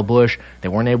 Kyle Busch. They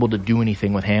weren't able to do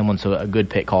anything with Hamlin, so a good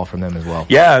pit call from them as well.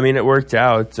 Yeah, I mean, it worked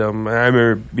out. I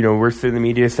remember, we're sitting in the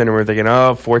media center, we're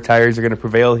thinking, 4 tires are going to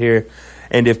prevail here.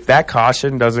 And if that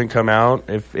caution doesn't come out,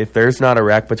 if there's not a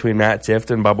wreck between Matt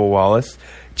Tifft and Bubba Wallace,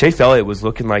 Chase Elliott was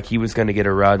looking like he was going to get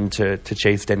a run to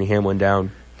chase Denny Hamlin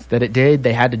down. That it did.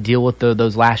 They had to deal with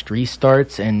those last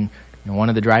restarts, and one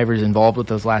of the drivers involved with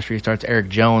those last restarts, Eric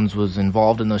Jones, was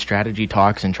involved in those strategy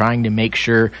talks and trying to make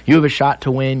sure you have a shot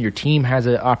to win, your team has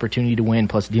an opportunity to win,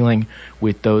 plus dealing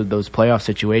with those playoff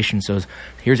situations. So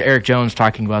here's Eric Jones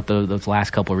talking about those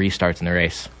last couple of restarts in the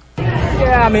race.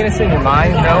 Yeah, I mean, it's in your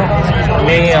mind, For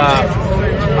me,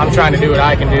 I'm trying to do what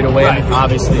I can do to win.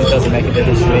 Obviously, it doesn't make a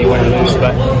difference to me win or lose,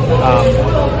 but,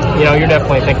 you're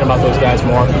definitely thinking about those guys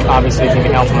more. Obviously, if you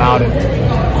can help them out, and,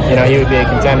 he would be a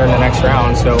contender in the next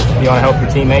round. So you want to help your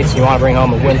teammates, you want to bring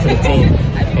home a win for the team,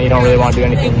 and you don't really want to do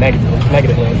anything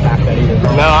negatively impact that either.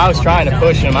 No, I was trying to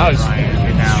push him. I was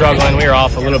struggling. We were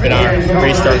off a little bit on our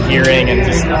restart gearing, and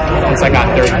just once I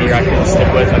got third gear, I couldn't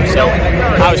stick with him. So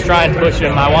I was trying to push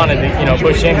him. I wanted to,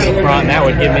 push him to the front, and that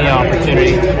would give me an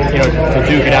opportunity, to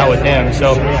duke it out with him.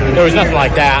 So there was nothing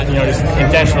like that, just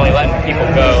intentionally letting people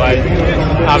go.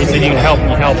 Obviously, if you can help them,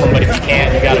 you help them, but if you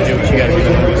can't, you got to do what you got to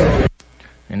do.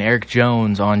 And Eric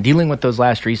Jones on dealing with those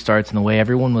last restarts and the way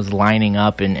everyone was lining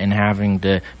up and having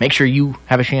to make sure you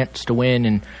have a chance to win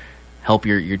and help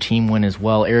your team win as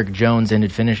well. Eric Jones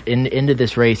ended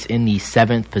this race in the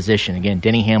 7th position. Again,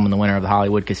 Denny Hamlin, the winner of the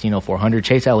Hollywood Casino 400.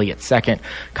 Chase Elliott 2nd.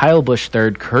 Kyle Busch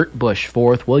 3rd. Kurt Busch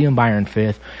 4th. William Byron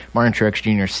 5th. Martin Truex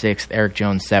Jr. 6th. Eric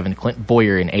Jones 7th. Clint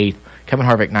Bowyer in 8th. Kevin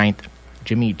Harvick 9th.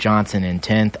 Jimmy Johnson in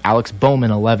 10th. Alex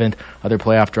Bowman 11th. Other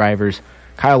playoff drivers,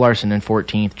 Kyle Larson in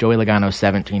 14th, Joey Logano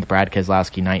 17th, Brad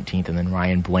Keselowski 19th, and then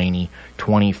Ryan Blaney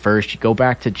 21st. You go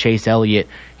back to Chase Elliott,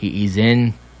 he's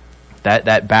in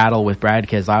that battle with Brad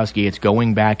Keselowski. It's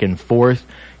going back and forth.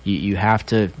 You have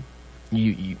to,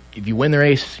 if you win the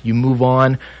race, you move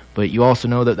on, but you also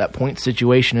know that point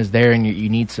situation is there, and you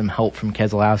need some help from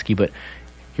Keselowski. But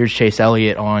here's Chase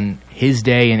Elliott on his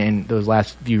day and those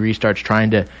last few restarts trying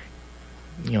to,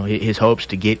 his hopes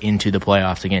to get into the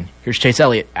playoffs again. Here's Chase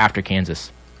Elliott after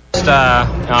Kansas. Just,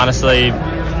 honestly,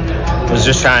 was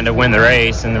just trying to win the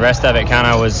race, and the rest of it kind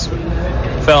of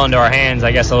fell into our hands,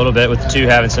 I guess, a little bit, with the 2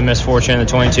 having some misfortune, the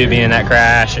 22 being that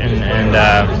crash, and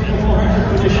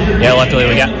luckily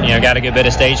we got a good bit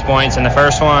of stage points in the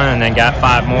first one, and then got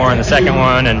 5 more in the second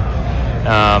one, and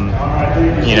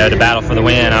to battle for the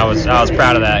win. I was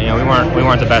proud of that. We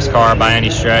weren't the best car by any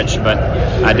stretch, but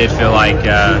I did feel like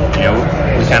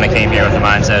we kind of came here with the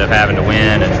mindset of having to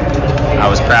win, and I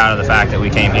was proud of the fact that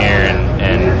we came here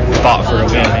and fought for a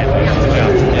win.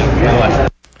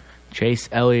 Chase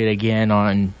Elliott again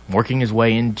on working his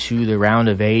way into the round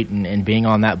of 8 and being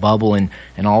on that bubble and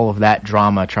all of that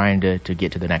drama, trying to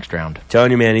get to the next round.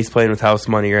 Telling you, man, he's playing with house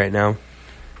money right now.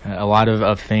 A lot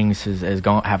of things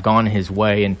have gone his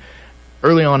way. And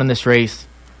early on in this race,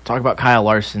 talk about Kyle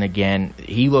Larson again.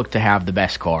 He looked to have the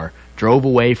best car. Drove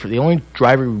away the only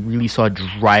driver we really saw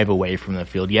drive away from the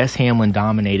field. Yes, Hamlin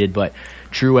dominated, but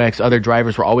Truex, other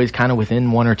drivers were always kind of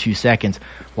within 1 or 2 seconds.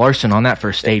 Larson on that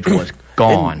first stage was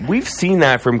gone. And we've seen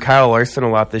that from Kyle Larson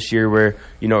a lot this year, where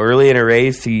early in a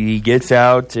race he gets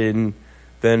out, and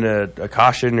then a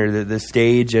caution or the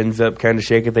stage ends up kind of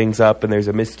shaking things up, and there's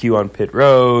a miscue on pit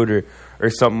road or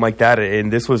something like that.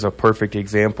 And this was a perfect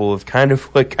example of kind of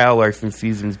what Kyle Larson's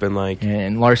season's been like.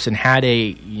 And Larson had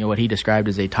what he described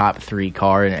as a top 3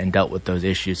 car and dealt with those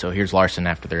issues. So here's Larson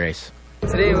after the race.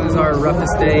 Today was our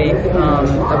roughest day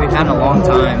that we've had in a long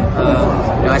time.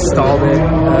 I stalled it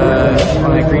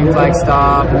on a green flag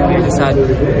stop, and then we just had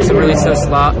some really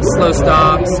slow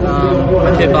stops.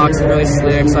 My pit box was really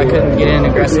slick, so I couldn't get in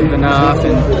aggressive enough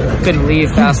and couldn't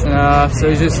leave fast enough. So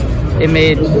it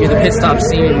made the pit stops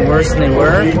seem even worse than they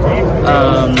were.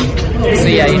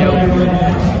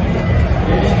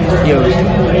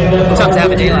 Tough to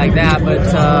have a day like that, but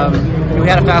we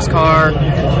had a fast car.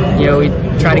 We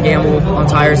tried to gamble on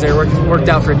tires there. Worked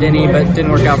out for Denny, but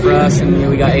didn't work out for us, and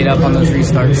we got ate up on those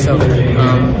restarts. So,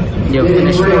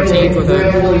 finished 14th with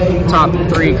a top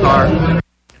 3 car.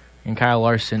 And Kyle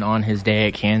Larson on his day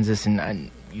at Kansas,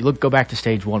 and you go back to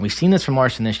stage 1. We've seen this from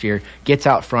Larson this year. Gets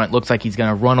out front, looks like he's going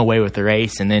to run away with the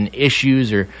race, and then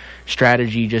issues or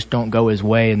strategy just don't go his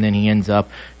way, and then he ends up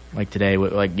yesterday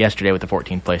with the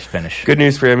 14th place finish. Good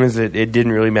news for him is that it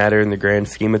didn't really matter in the grand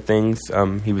scheme of things.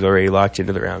 He was already locked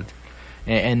into the round.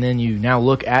 And then you now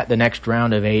look at the next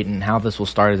round of 8 and how this will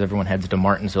start as everyone heads to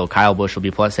Martinsville. Kyle Busch will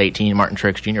be plus 18, Martin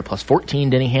Truex Jr. plus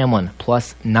 14, Denny Hamlin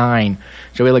plus 9,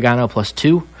 Joey Logano plus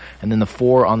 2, and then the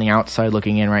 4 on the outside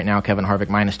looking in right now, Kevin Harvick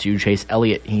minus 2, Chase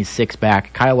Elliott, he's 6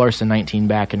 back, Kyle Larson 19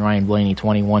 back, and Ryan Blaney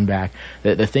 21 back.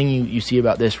 The thing you see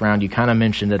about this round, you kind of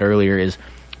mentioned it earlier, is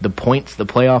the points, the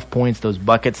playoff points, those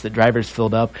buckets that drivers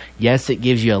filled up. Yes, it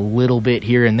gives you a little bit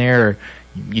here and there.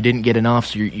 You didn't get enough,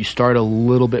 so you start a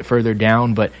little bit further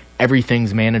down, but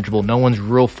everything's manageable. No one's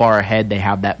real far ahead. They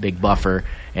have that big buffer,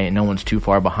 and no one's too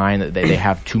far behind. They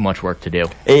have too much work to do.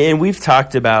 And we've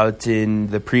talked about in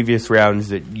the previous rounds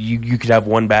that you could have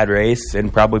one bad race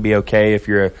and probably be okay if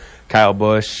you're a Kyle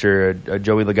Busch or a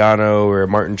Joey Logano or a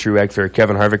Martin Truex or a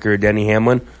Kevin Harvick or a Denny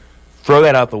Hamlin. Throw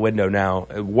that out the window now.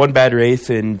 One bad race,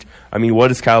 and, I mean, what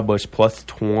is Kyle Busch? Plus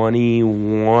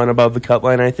 21 above the cut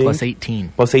line, I think? Plus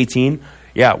 18. Plus 18?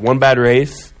 Yeah, one bad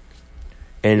race,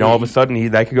 and all of a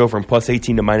sudden that could go from plus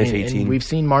 18 to minus 18. And we've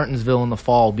seen Martinsville in the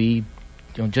fall be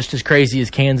just as crazy as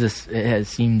Kansas has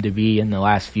seemed to be in the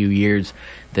last few years,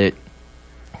 that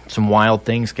some wild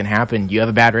things can happen. You have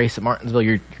a bad race at Martinsville,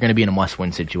 you're going to be in a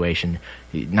must-win situation.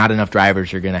 Not enough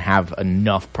drivers are going to have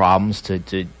enough problems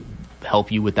to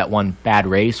help you with that one bad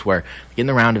race, where in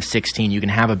the round of 16 you can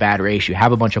have a bad race, you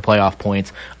have a bunch of playoff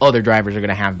points, other drivers are going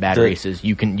to have bad races,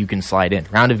 you can slide in.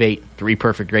 Round of 8, 3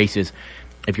 perfect races.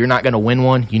 If you're not going to win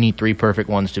one, you need 3 perfect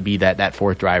ones to be that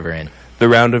fourth driver in. The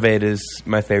round of 8 is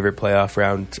my favorite playoff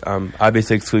round,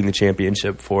 obviously excluding the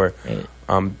championship 4.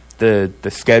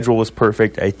 The schedule was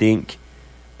perfect, I think,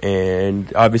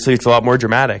 and obviously it's a lot more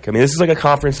dramatic. I mean, this is like a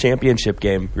conference championship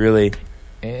game, really.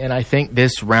 And I think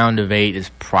this round of 8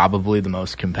 is probably the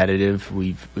most competitive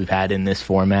we've had in this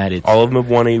format. All of them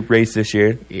have won a race this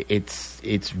year.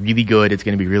 It's really good. It's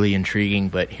going to be really intriguing.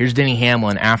 But here's Denny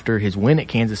Hamlin after his win at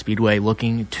Kansas Speedway,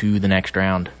 looking to the next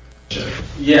round.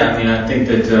 Yeah, I mean, I think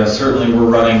that certainly we're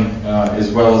running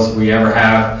as well as we ever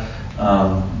have.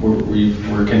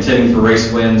 We're contending for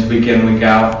race wins week in, week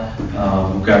out.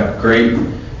 We've got great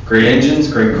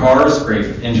engines, great cars,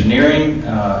 great engineering.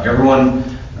 Everyone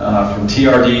from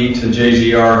TRD to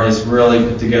JGR has really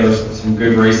put together some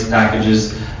good race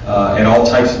packages at all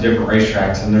types of different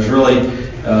racetracks. And there's really,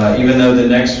 even though the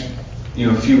next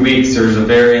few weeks there's a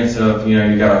variance of,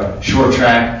 you got a short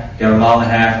track, you got a mile and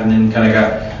a half, and then kind of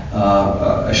got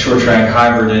a short track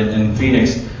hybrid in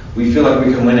Phoenix, we feel like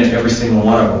we can win at every single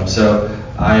one of them. So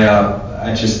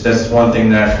I just, that's one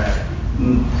thing that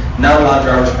not a lot of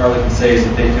drivers probably can say, is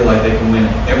that they feel like they can win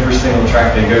at every single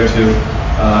track they go to.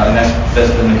 And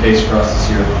that's been the case for us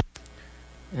this year.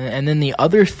 And then the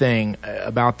other thing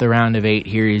about the round of 8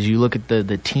 here is you look at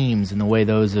the teams and the way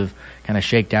those have kind of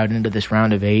shaked out into this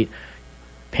round of 8.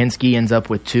 Penske ends up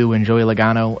with 2, and Joey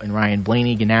Logano and Ryan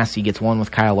Blaney. Ganassi gets 1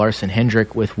 with Kyle Larson.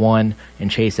 Hendrick with 1, and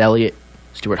Chase Elliott.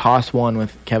 Stewart Haas 1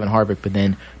 with Kevin Harvick. But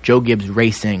then Joe Gibbs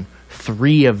Racing,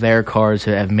 3 of their cars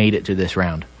have made it to this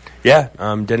round. Yeah,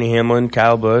 Denny Hamlin,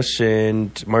 Kyle Busch,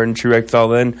 and Martin Truex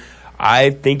all in.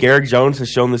 I think Eric Jones has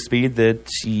shown the speed that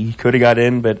he could have got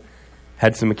in, but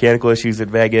had some mechanical issues at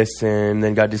Vegas and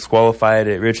then got disqualified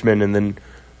at Richmond and then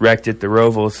wrecked at the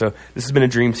Roval. So this has been a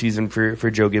dream season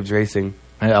for Joe Gibbs Racing.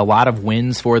 A lot of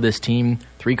wins for this team.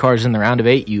 3 cars in the round of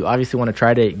 8. You obviously want to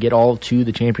try to get all to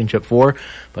the championship 4,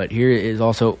 but here is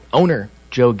also owner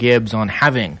Joe Gibbs on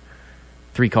having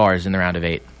 3 cars in the round of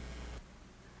 8.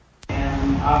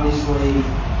 And obviously,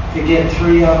 to get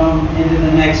 3 of them into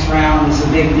the next round is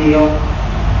a big deal.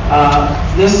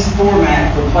 This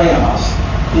format for playoffs,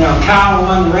 Kyle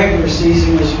won the regular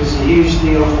season, which was a huge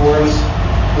deal for us.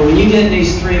 But when you get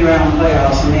these 3-round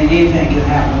playoffs, I mean, anything can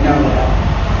happen, you know that.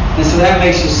 And so that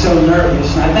makes you so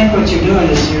nervous. And I think what you're doing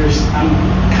this year is I'm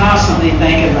constantly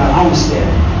thinking about Homestead.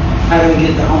 How do we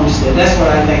get to Homestead? That's what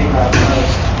I think about the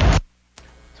most.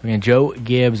 So again, Joe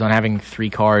Gibbs on having 3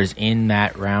 cars in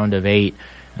that round of 8.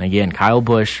 And again, Kyle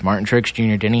Busch, Martin Truex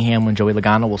Jr., Denny Hamlin, Joey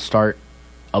Logano will start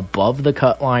above the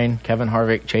cut line. Kevin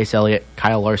Harvick, Chase Elliott,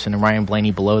 Kyle Larson, and Ryan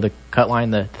Blaney below the cut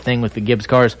line. The thing with the Gibbs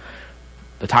cars,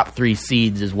 the top 3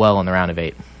 seeds as well in the round of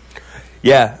 8.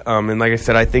 Yeah, and like I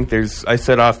said, I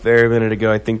said off there a minute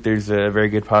ago, I think there's a very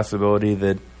good possibility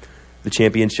that the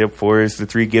championship 4 is the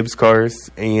 3 Gibbs cars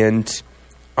and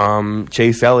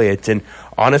Chase Elliott. And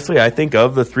honestly, I think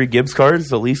of the 3 Gibbs cars,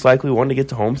 the least likely one to get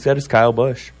to Homestead is Kyle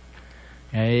Busch.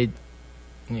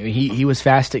 He was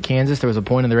fast at Kansas. There was a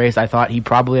point in the race I thought he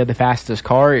probably had the fastest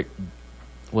car. It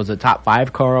was a top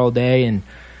 5 car all day, and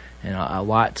a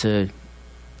lot to.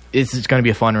 It's going to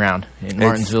be a fun round. And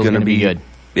Martinsville's going to be good.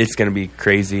 It's going to be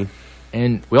crazy.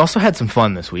 And we also had some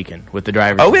fun this weekend with the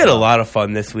drivers. Oh, we had a lot of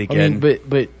fun this weekend. I mean,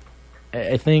 but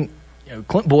I think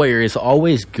Clint Boyer is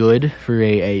always good for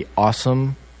a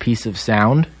awesome piece of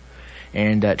sound.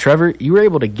 And Trevor, you were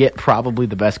able to get probably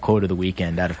the best quote of the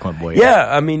weekend out of Clint Boyer. Yeah,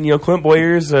 I mean, Clint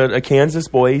Boyer's a Kansas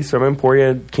boy. He's from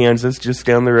Emporia, Kansas, just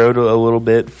down the road a little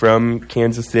bit from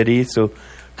Kansas City. So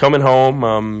coming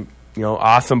home,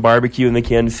 awesome barbecue in the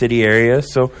Kansas City area.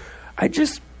 So I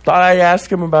just thought I'd ask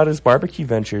him about his barbecue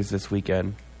ventures this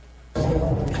weekend.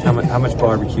 How much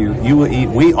barbecue you will eat?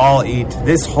 We all eat.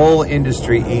 This whole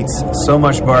industry eats so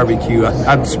much barbecue.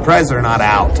 I'm surprised they're not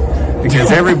out,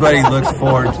 because everybody looks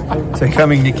forward to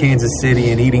coming to Kansas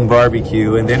City and eating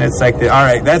barbecue. And then it's like, all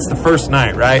right, that's the first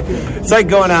night, right? It's like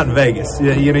going out in Vegas.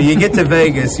 You get to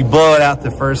Vegas, you blow it out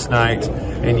the first night,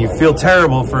 and you feel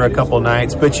terrible for a couple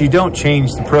nights, but you don't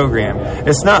change the program.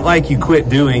 It's not like you quit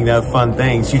doing the fun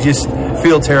things. You just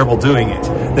feel terrible doing it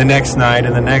the next night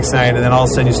and the next night, and then all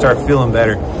of a sudden you start feeling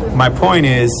better. My point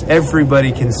is,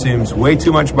 everybody consumes way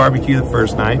too much barbecue the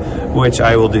first night, which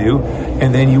I will do,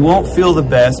 and then you won't feel the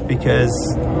best because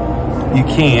you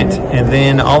can't, and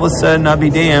then all of a sudden, I'll be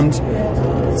damned,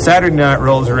 Saturday night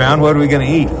rolls around, what are we going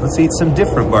to eat? Let's eat some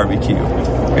different barbecue.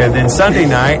 And then Sunday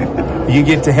night, you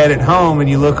get to head it home, and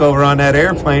you look over on that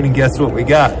airplane, and guess what we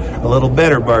got? A little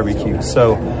better barbecue.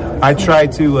 So I try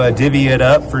to divvy it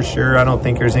up for sure. I don't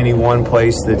think there's any one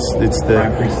place that's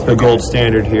the gold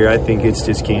standard here. I think it's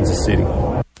just Kansas City.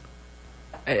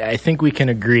 I think we can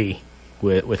agree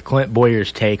with Clint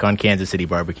Boyer's take on Kansas City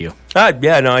barbecue. I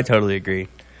totally agree.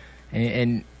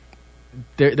 And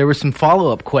there were some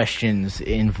follow-up questions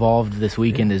involved this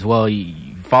weekend as well.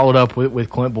 You followed up with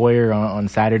Clint Boyer on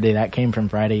Saturday. That came from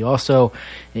Friday. Also,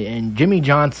 and Jimmy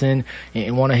Johnson,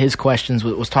 in one of his questions,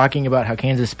 was talking about how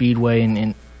Kansas Speedway,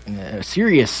 and a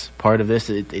serious part of this,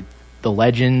 the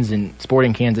legends and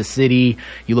Sporting Kansas City,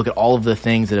 you look at all of the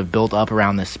things that have built up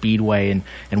around the Speedway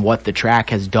and what the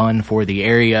track has done for the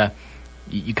area.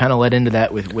 You kind of led into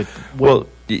that with well,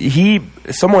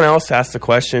 someone else asked a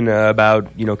question about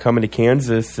coming to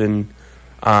Kansas, and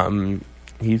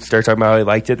he started talking about how he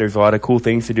liked it. There's a lot of cool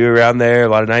things to do around there, a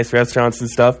lot of nice restaurants and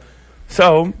stuff.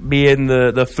 So, being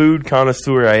the food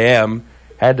connoisseur I am,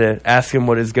 had to ask him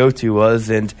what his go-to was,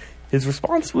 and his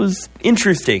response was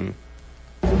interesting.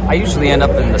 I usually end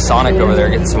up in the Sonic over there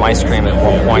getting some ice cream at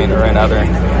one point or another.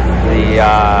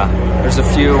 There's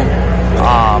a few.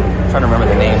 I'm trying to remember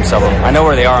the names of them. I know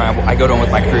where they are. I go to them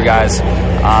with my crew guys.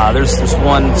 There's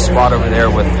one spot over there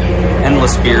with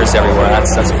endless beers everywhere.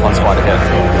 That's a fun spot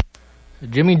to hit.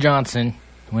 Jimmy Johnson,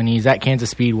 when he's at Kansas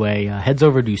Speedway, heads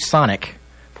over to Sonic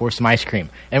for some ice cream.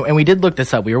 And we did look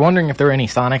this up. We were wondering if there were any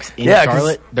Sonics in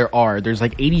Charlotte. There are. There's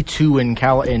like 82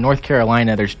 in North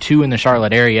Carolina. There's 2 in the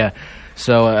Charlotte area.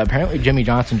 So apparently Jimmy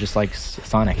Johnson just likes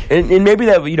Sonic. And maybe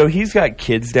that, he's got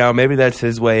kids now. Maybe that's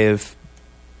his way of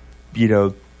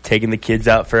taking the kids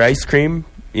out for ice cream,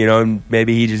 and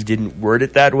maybe he just didn't word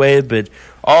it that way, but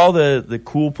all the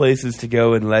cool places to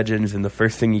go in Legends, and the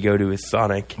first thing you go to is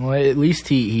Sonic. Well, at least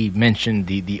he mentioned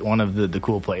the one of the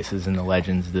cool places in the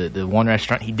Legends. The one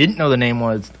restaurant he didn't know the name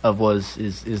is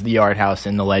the Yard House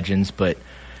in the Legends, but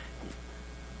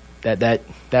that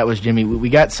was Jimmy. We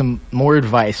got some more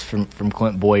advice from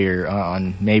Clint Boyer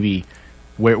on maybe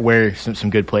where some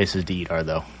good places to eat are,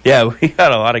 though. Yeah, we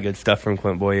got a lot of good stuff from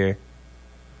Clint Boyer.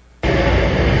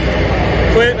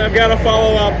 Clint, I've got to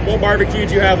follow up. What barbecue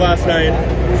did you have last night?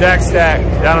 Jack Stack,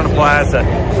 down on the plaza.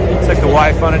 Took the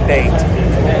wife on a date.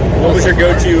 What was your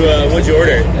go-to, what'd you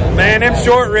order? Man, them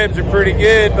short ribs are pretty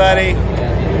good, buddy.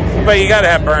 But you got to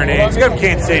have burnt ends. You go to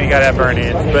Kansas City, you got to have burnt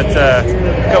ends. But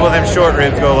a couple of them short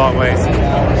ribs go a long ways.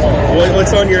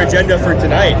 What's on your agenda for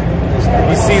tonight?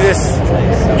 You see this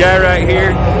guy right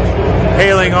here,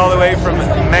 hailing all the way from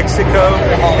Mexico.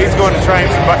 He's going to try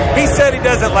some barbecue. He said he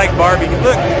doesn't like barbecue.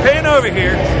 Look, pan over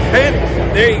here.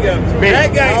 There you go.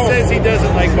 That guy says he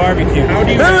doesn't like barbecue. Who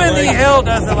in the hell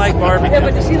doesn't like barbecue? Yeah,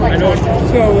 but does he like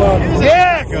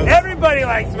yes, everybody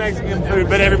likes Mexican food,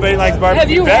 but everybody likes barbecue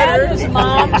Have you better. had his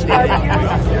mom's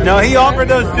barbecue? No, he offered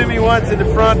those to me once in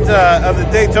the front of the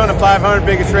Daytona 500,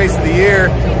 biggest race of the year,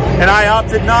 and I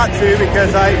opted not to because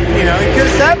he could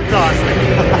have sabotaged me.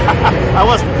 I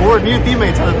wasn't bored. New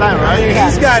teammates at the time, right? You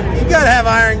got to have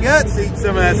iron guts to eat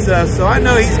some of that stuff. So I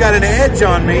know he's got an edge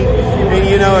on me,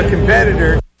 and a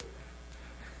competitor.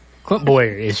 Clint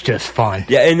Boyer is just fun.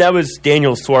 Yeah, and that was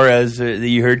Daniel Suarez that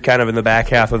you heard kind of in the back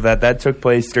half of that. That took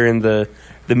place during the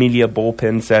media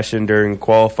bullpen session during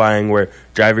qualifying, where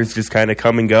drivers just kind of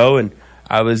come and go. And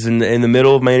I was in the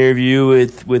middle of my interview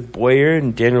with Boyer,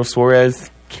 and Daniel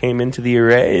Suarez came into the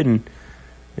array and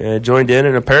joined in.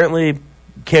 And apparently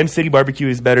Kansas City barbecue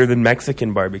is better than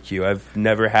Mexican barbecue. I've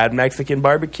never had Mexican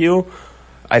barbecue.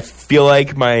 I feel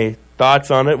like my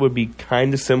thoughts on it would be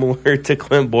kind of similar to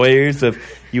Clint Boyer's of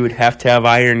you would have to have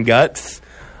iron guts.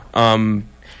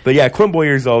 But yeah, Clint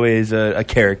Boyer's always a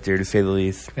character, to say the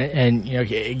least. And you know,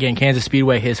 again, Kansas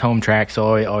Speedway, his home track,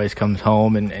 so always comes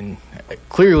home and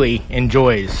clearly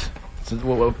enjoys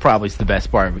what probably is the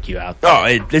best barbecue out there. Oh,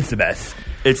 it's the best.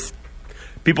 It's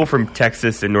people from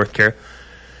Texas and North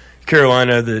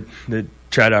Carolina that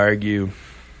try to argue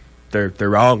they're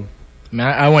wrong. I mean,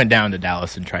 I went down to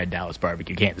Dallas and tried Dallas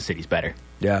barbecue. Kansas City's better.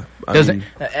 Yeah,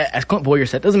 as Clint Boyer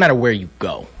said, doesn't matter where you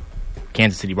go.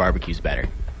 Kansas City barbecue's better.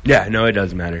 Yeah, no, it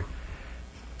doesn't matter.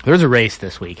 There's a race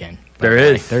this weekend. There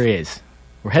is. There is.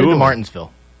 We're headed to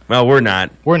Martinsville. Well, we're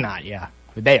not. We're not, yeah.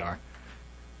 But they are.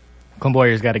 Clint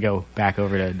Boyer's got to go back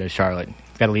over to Charlotte.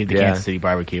 He's got to leave the Kansas City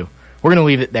barbecue. We're going to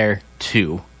leave it there,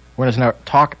 too. We're going to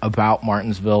talk about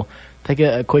Martinsville. Take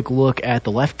a quick look at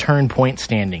the left turn point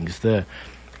standings. The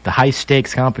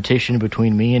high-stakes competition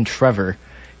between me and Trevor.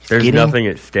 There's nothing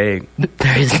at stake.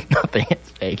 There is nothing at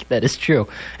stake. That is true.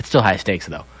 It's still high stakes,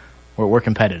 though. We're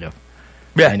competitive.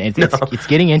 Yeah, and it's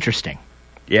getting interesting.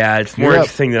 Yeah, it's more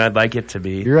interesting than I'd like it to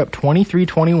be. You're up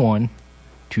 23-21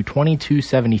 to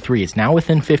 22-73. It's now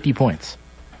within 50 points.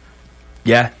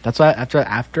 Yeah. That's why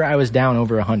after I was down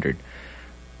over 100.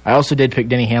 I also did pick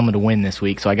Denny Hamlin to win this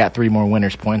week, so I got 3 more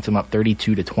winners' points. I'm up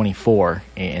 32-24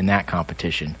 in that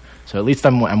competition. So at least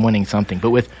I'm winning something.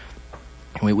 But with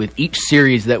each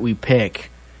series that we pick,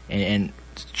 and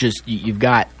just you've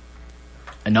got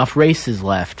enough races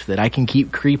left that I can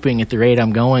keep creeping at the rate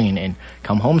I'm going, and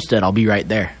come Homestead, I'll be right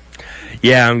there.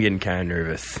 Yeah, I'm getting kind of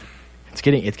nervous. It's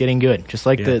getting good, just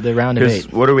like the round of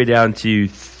 8. What are we down to?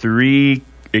 3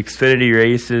 Xfinity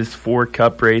races, 4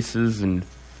 Cup races, and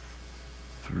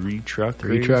 3 truck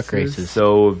races.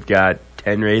 So we've got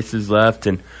 10 races left,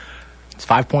 and it's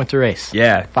 5 points a race.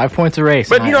 Yeah, 5 points a race.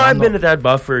 But I've been at that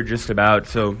buffer just about,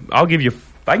 so I can give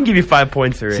you 5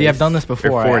 points a race. See, I've done this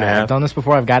before. 4.5. I've done this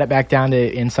before. I've got it back down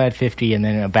to inside 50, and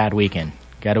then a bad weekend.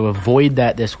 Got to avoid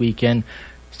that this weekend.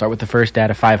 Start with the first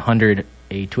data 500,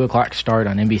 a 2 o'clock start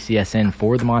on NBCSN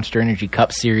for the Monster Energy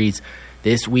Cup Series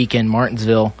this weekend,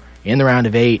 Martinsville, in the round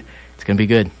of 8. It's going to be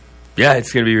good. Yeah,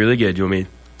 it's going to be really good. You want me to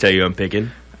tell you who I'm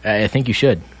picking? I think you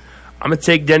should. I'm going to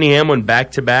take Denny Hamlin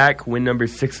back-to-back, win number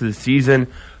 6 of the season,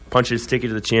 punch his ticket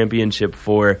to the championship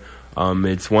for.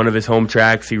 It's one of his home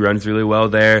tracks. He runs really well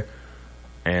there.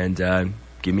 And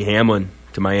give me Hamlin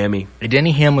to Miami. A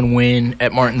Denny Hamlin win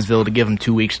at Martinsville to give him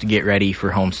 2 weeks to get ready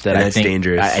for Homestead. That's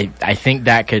dangerous. I think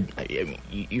that could...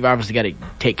 you've obviously got to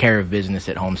take care of business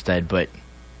at Homestead, but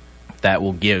that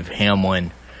will give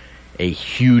Hamlin a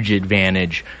huge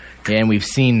advantage. And we've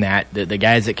seen that. The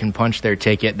guys that can punch their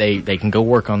ticket, they can go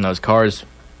work on those cars.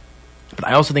 But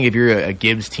I also think if you're a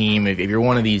Gibbs team, if you're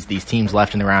one of these teams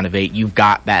left in the round of 8, you've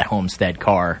got that Homestead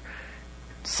car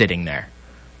sitting there.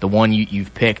 The one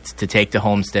you've picked to take to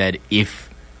Homestead,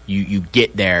 if you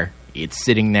get there, it's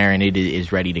sitting there and it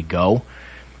is ready to go.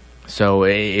 So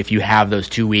if you have those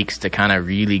 2 weeks to kind of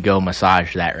really go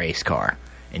massage that race car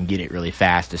and get it really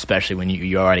fast, especially when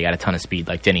you already got a ton of speed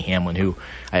like Denny Hamlin, who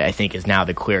I think is now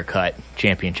the clear-cut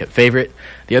championship favorite.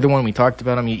 The other one we talked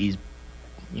about him,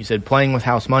 you said playing with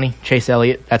house money. Chase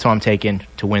Elliott, that's who I'm taking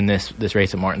to win this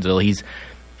race at Martinsville. He's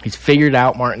figured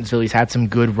out Martinsville. He's had some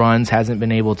good runs, hasn't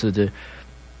been able to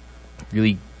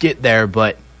really get there,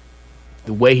 but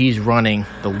the way he's running,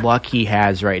 the luck he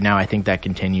has right now, I think that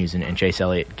continues, and Chase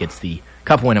Elliott gets the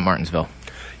Cup win at Martinsville.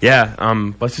 Yeah,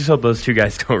 let's just hope those two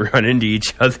guys don't run into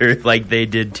each other like they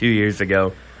did 2 years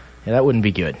ago. Yeah, that wouldn't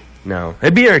be good. No,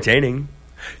 it'd be entertaining.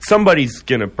 Somebody's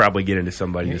going to probably get into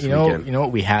somebody this weekend. You know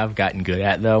what we have gotten good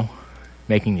at, though?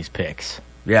 Making these picks.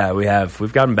 Yeah, we have.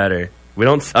 We've gotten better. We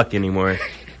don't suck anymore.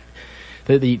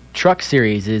 The Truck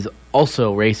Series is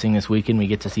also racing this weekend. We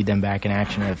get to see them back in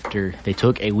action after they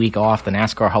took a week off. The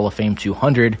NASCAR Hall of Fame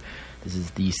 200. This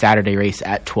is the Saturday race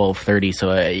at 12:30,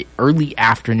 so an early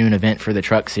afternoon event for the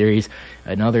Truck Series.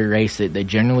 Another race that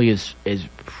generally is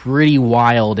pretty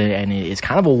wild, and it is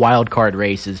kind of a wild card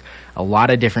race. Is a lot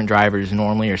of different drivers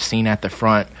normally are seen at the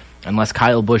front. Unless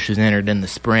Kyle Busch is entered in the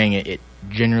spring, it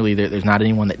generally there's not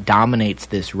anyone that dominates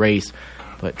this race.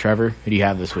 But Trevor, who do you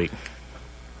have this week?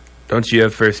 Don't you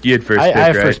have first? You had first pick, I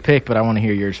have right? first pick, but I want to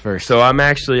hear yours first. So I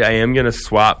am going to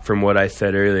swap from what I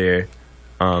said earlier.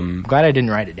 I'm glad I didn't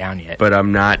write it down yet. But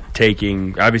I'm not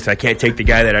taking... Obviously, I can't take the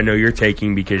guy that I know you're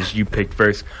taking because you picked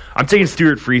first. I'm taking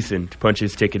Stuart Friesen to punch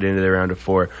his ticket into the round of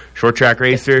 4. Short track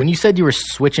racer. When you said you were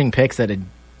switching picks, I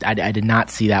did not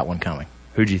see that one coming.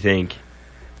 Who'd you think?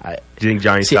 Do you think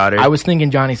Johnny Sauter? I was thinking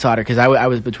Johnny Sauter because I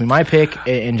was between my pick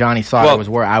and Johnny Sauter was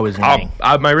where I was leaning.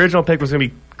 My original pick was going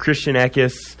to be Christian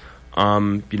Eckes.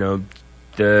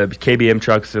 the KBM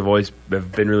trucks have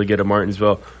been really good at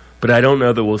Martinsville. But I don't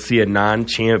know that we'll see a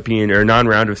non-champion or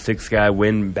non-round of 6 guy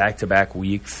win back-to-back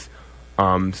weeks.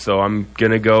 So I'm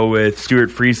going to go with Stuart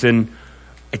Friesen.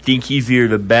 I think he's either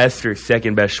the best or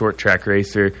second best short track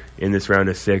racer in this round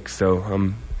of 6, so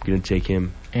I'm going to take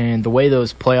him. And the way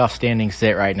those playoff standings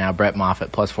sit right now, Brett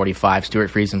Moffitt plus 45, Stuart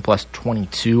Friesen plus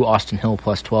 22, Austin Hill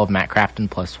plus 12, Matt Crafton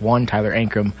plus 1, Tyler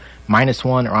Ankrum minus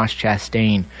 1, Ross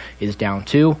Chastain is down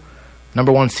 2.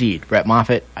 Number 1 seed, Brett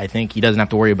Moffitt. I think he doesn't have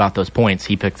to worry about those points.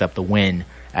 He picks up the win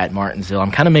at Martinsville.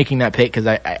 I'm kind of making that pick because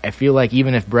I feel like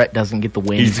even if Brett doesn't get the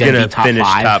win, he's going to be finish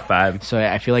top 5. So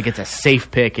I feel like it's a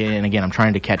safe pick. And again, I'm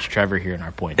trying to catch Trevor here in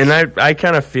our points. And I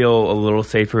kind of feel a little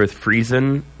safer with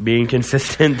Friesen being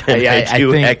consistent than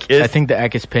Eckes. I think the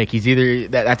Eckes pick, he's either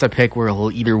that's a pick where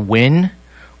he'll either win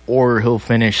or he'll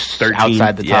finish 13th,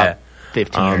 outside the top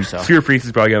 15 or so. Stuart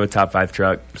Friesen's probably going to have a top 5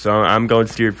 truck. So I'm going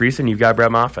Stuart Friesen. You've got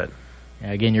Brett Moffitt.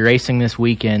 Again, you're racing this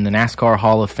weekend, the NASCAR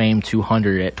Hall of Fame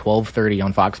 200 at 12:30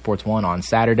 on Fox Sports 1 on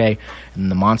Saturday, and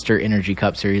the Monster Energy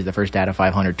Cup Series, the first Data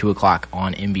 500, 2 o'clock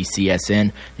on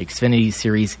NBCSN. The Xfinity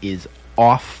Series is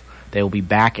off. They will be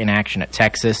back in action at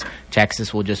Texas.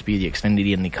 Texas will just be the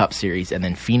Xfinity and the Cup Series, and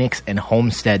then Phoenix and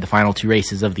Homestead, the final 2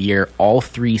 races of the year. All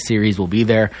 3 series will be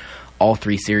there. All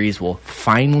 3 series will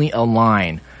finally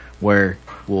align where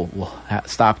we'll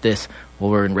stop this. Well,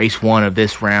 we're in race 1 of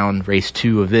this round, race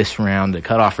 2 of this round, the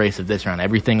cutoff race of this round.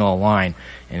 Everything will align.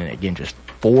 And again, just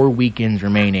 4 weekends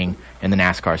remaining in the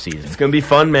NASCAR season. It's going to be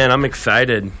fun, man. I'm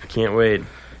excited. Can't wait.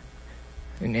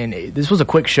 And this was a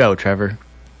quick show, Trevor.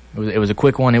 It was a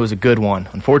quick one. It was a good one.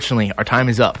 Unfortunately, our time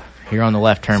is up here on the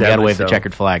Left Turn. We got to wave the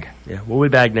checkered flag. Yeah, we'll be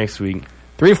back next week.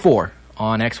 3 to 4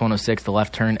 on X106, the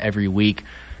Left Turn every week.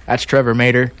 That's Trevor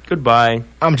Mater. Goodbye.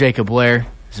 I'm Jacob Blair.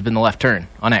 This has been the Left Turn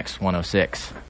on X106.